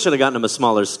 I think we should have gotten him a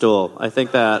smaller stool. I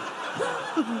think that.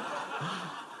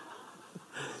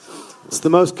 It's the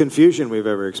most confusion we've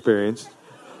ever experienced.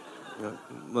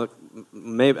 Look,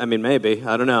 maybe.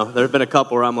 I don't know. There have been a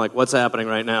couple where I'm like, what's happening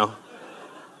right now?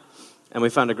 And we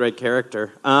found a great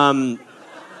character. A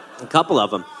couple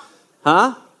of them.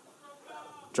 Huh?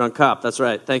 Drunk cop. That's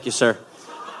right. Thank you, sir.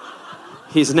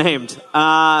 He's named.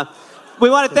 We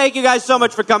want to thank you guys so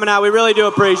much for coming out. We really do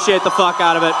appreciate the fuck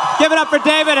out of it. Give it up for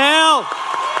David Hill.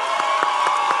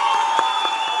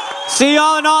 See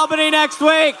y'all in Albany next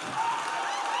week.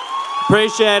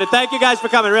 Appreciate it. Thank you guys for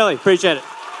coming. Really appreciate it.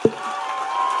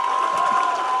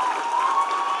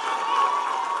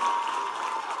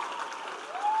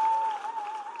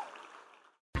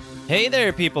 Hey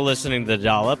there, people listening to The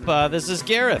Dollop. This is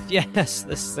Gareth. Yes,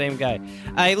 this same guy.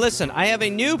 Listen, I have a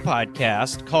new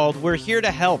podcast called We're Here to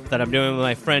Help that I'm doing with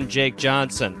my friend Jake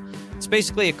Johnson. It's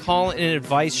basically a call and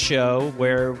advice show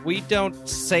where we don't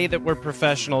say that we're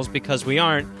professionals because we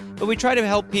aren't, but we try to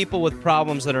help people with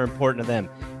problems that are important to them.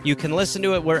 You can listen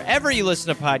to it wherever you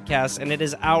listen to podcasts, and it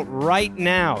is out right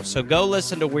now. So go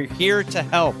listen to We're Here to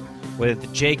Help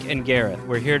with Jake and Gareth.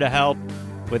 We're Here to Help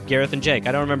with Gareth and Jake.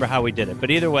 I don't remember how we did it, but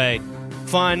either way,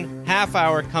 fun, half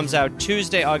hour, comes out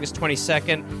Tuesday, August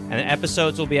 22nd, and the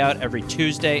episodes will be out every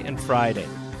Tuesday and Friday.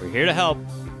 We're here to help.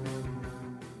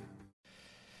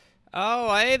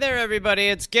 Oh, hey there, everybody.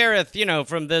 It's Gareth,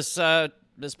 from this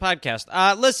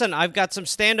podcast. Listen, I've got some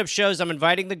stand-up shows I'm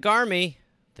inviting the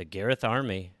Gareth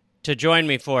Army, to join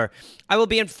me for. I will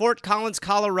be in Fort Collins,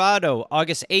 Colorado,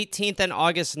 August 18th and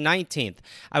August 19th.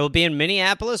 I will be in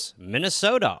Minneapolis,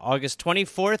 Minnesota, August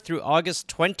 24th through August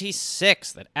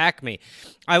 26th at Acme.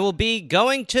 I will be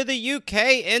going to the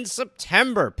UK in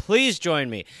September. Please join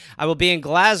me. I will be in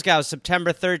Glasgow,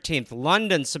 September 13th,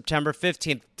 London, September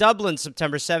 15th, Dublin,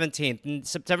 September 17th, and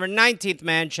September 19th,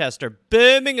 Manchester,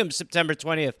 Birmingham, September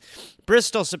 20th,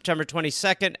 Bristol, September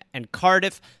 22nd, and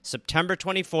Cardiff, September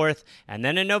 24th. And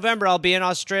then in November, I'll be in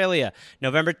Australia.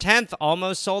 November 10th,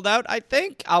 almost sold out, I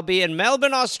think. I'll be in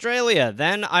Melbourne, Australia.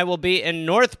 Then I will be in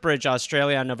Northbridge,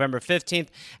 Australia on November 15th.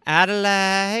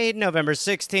 Adelaide, November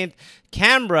 16th.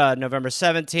 Canberra, November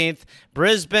 17th.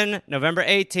 Brisbane, November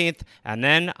 18th. And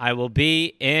then I will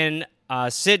be in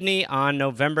Sydney on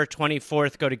November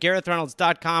 24th. Go to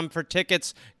GarethReynolds.com for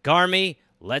tickets. Garmy,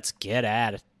 let's get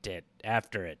at it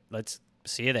after it. Let's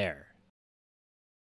see you there.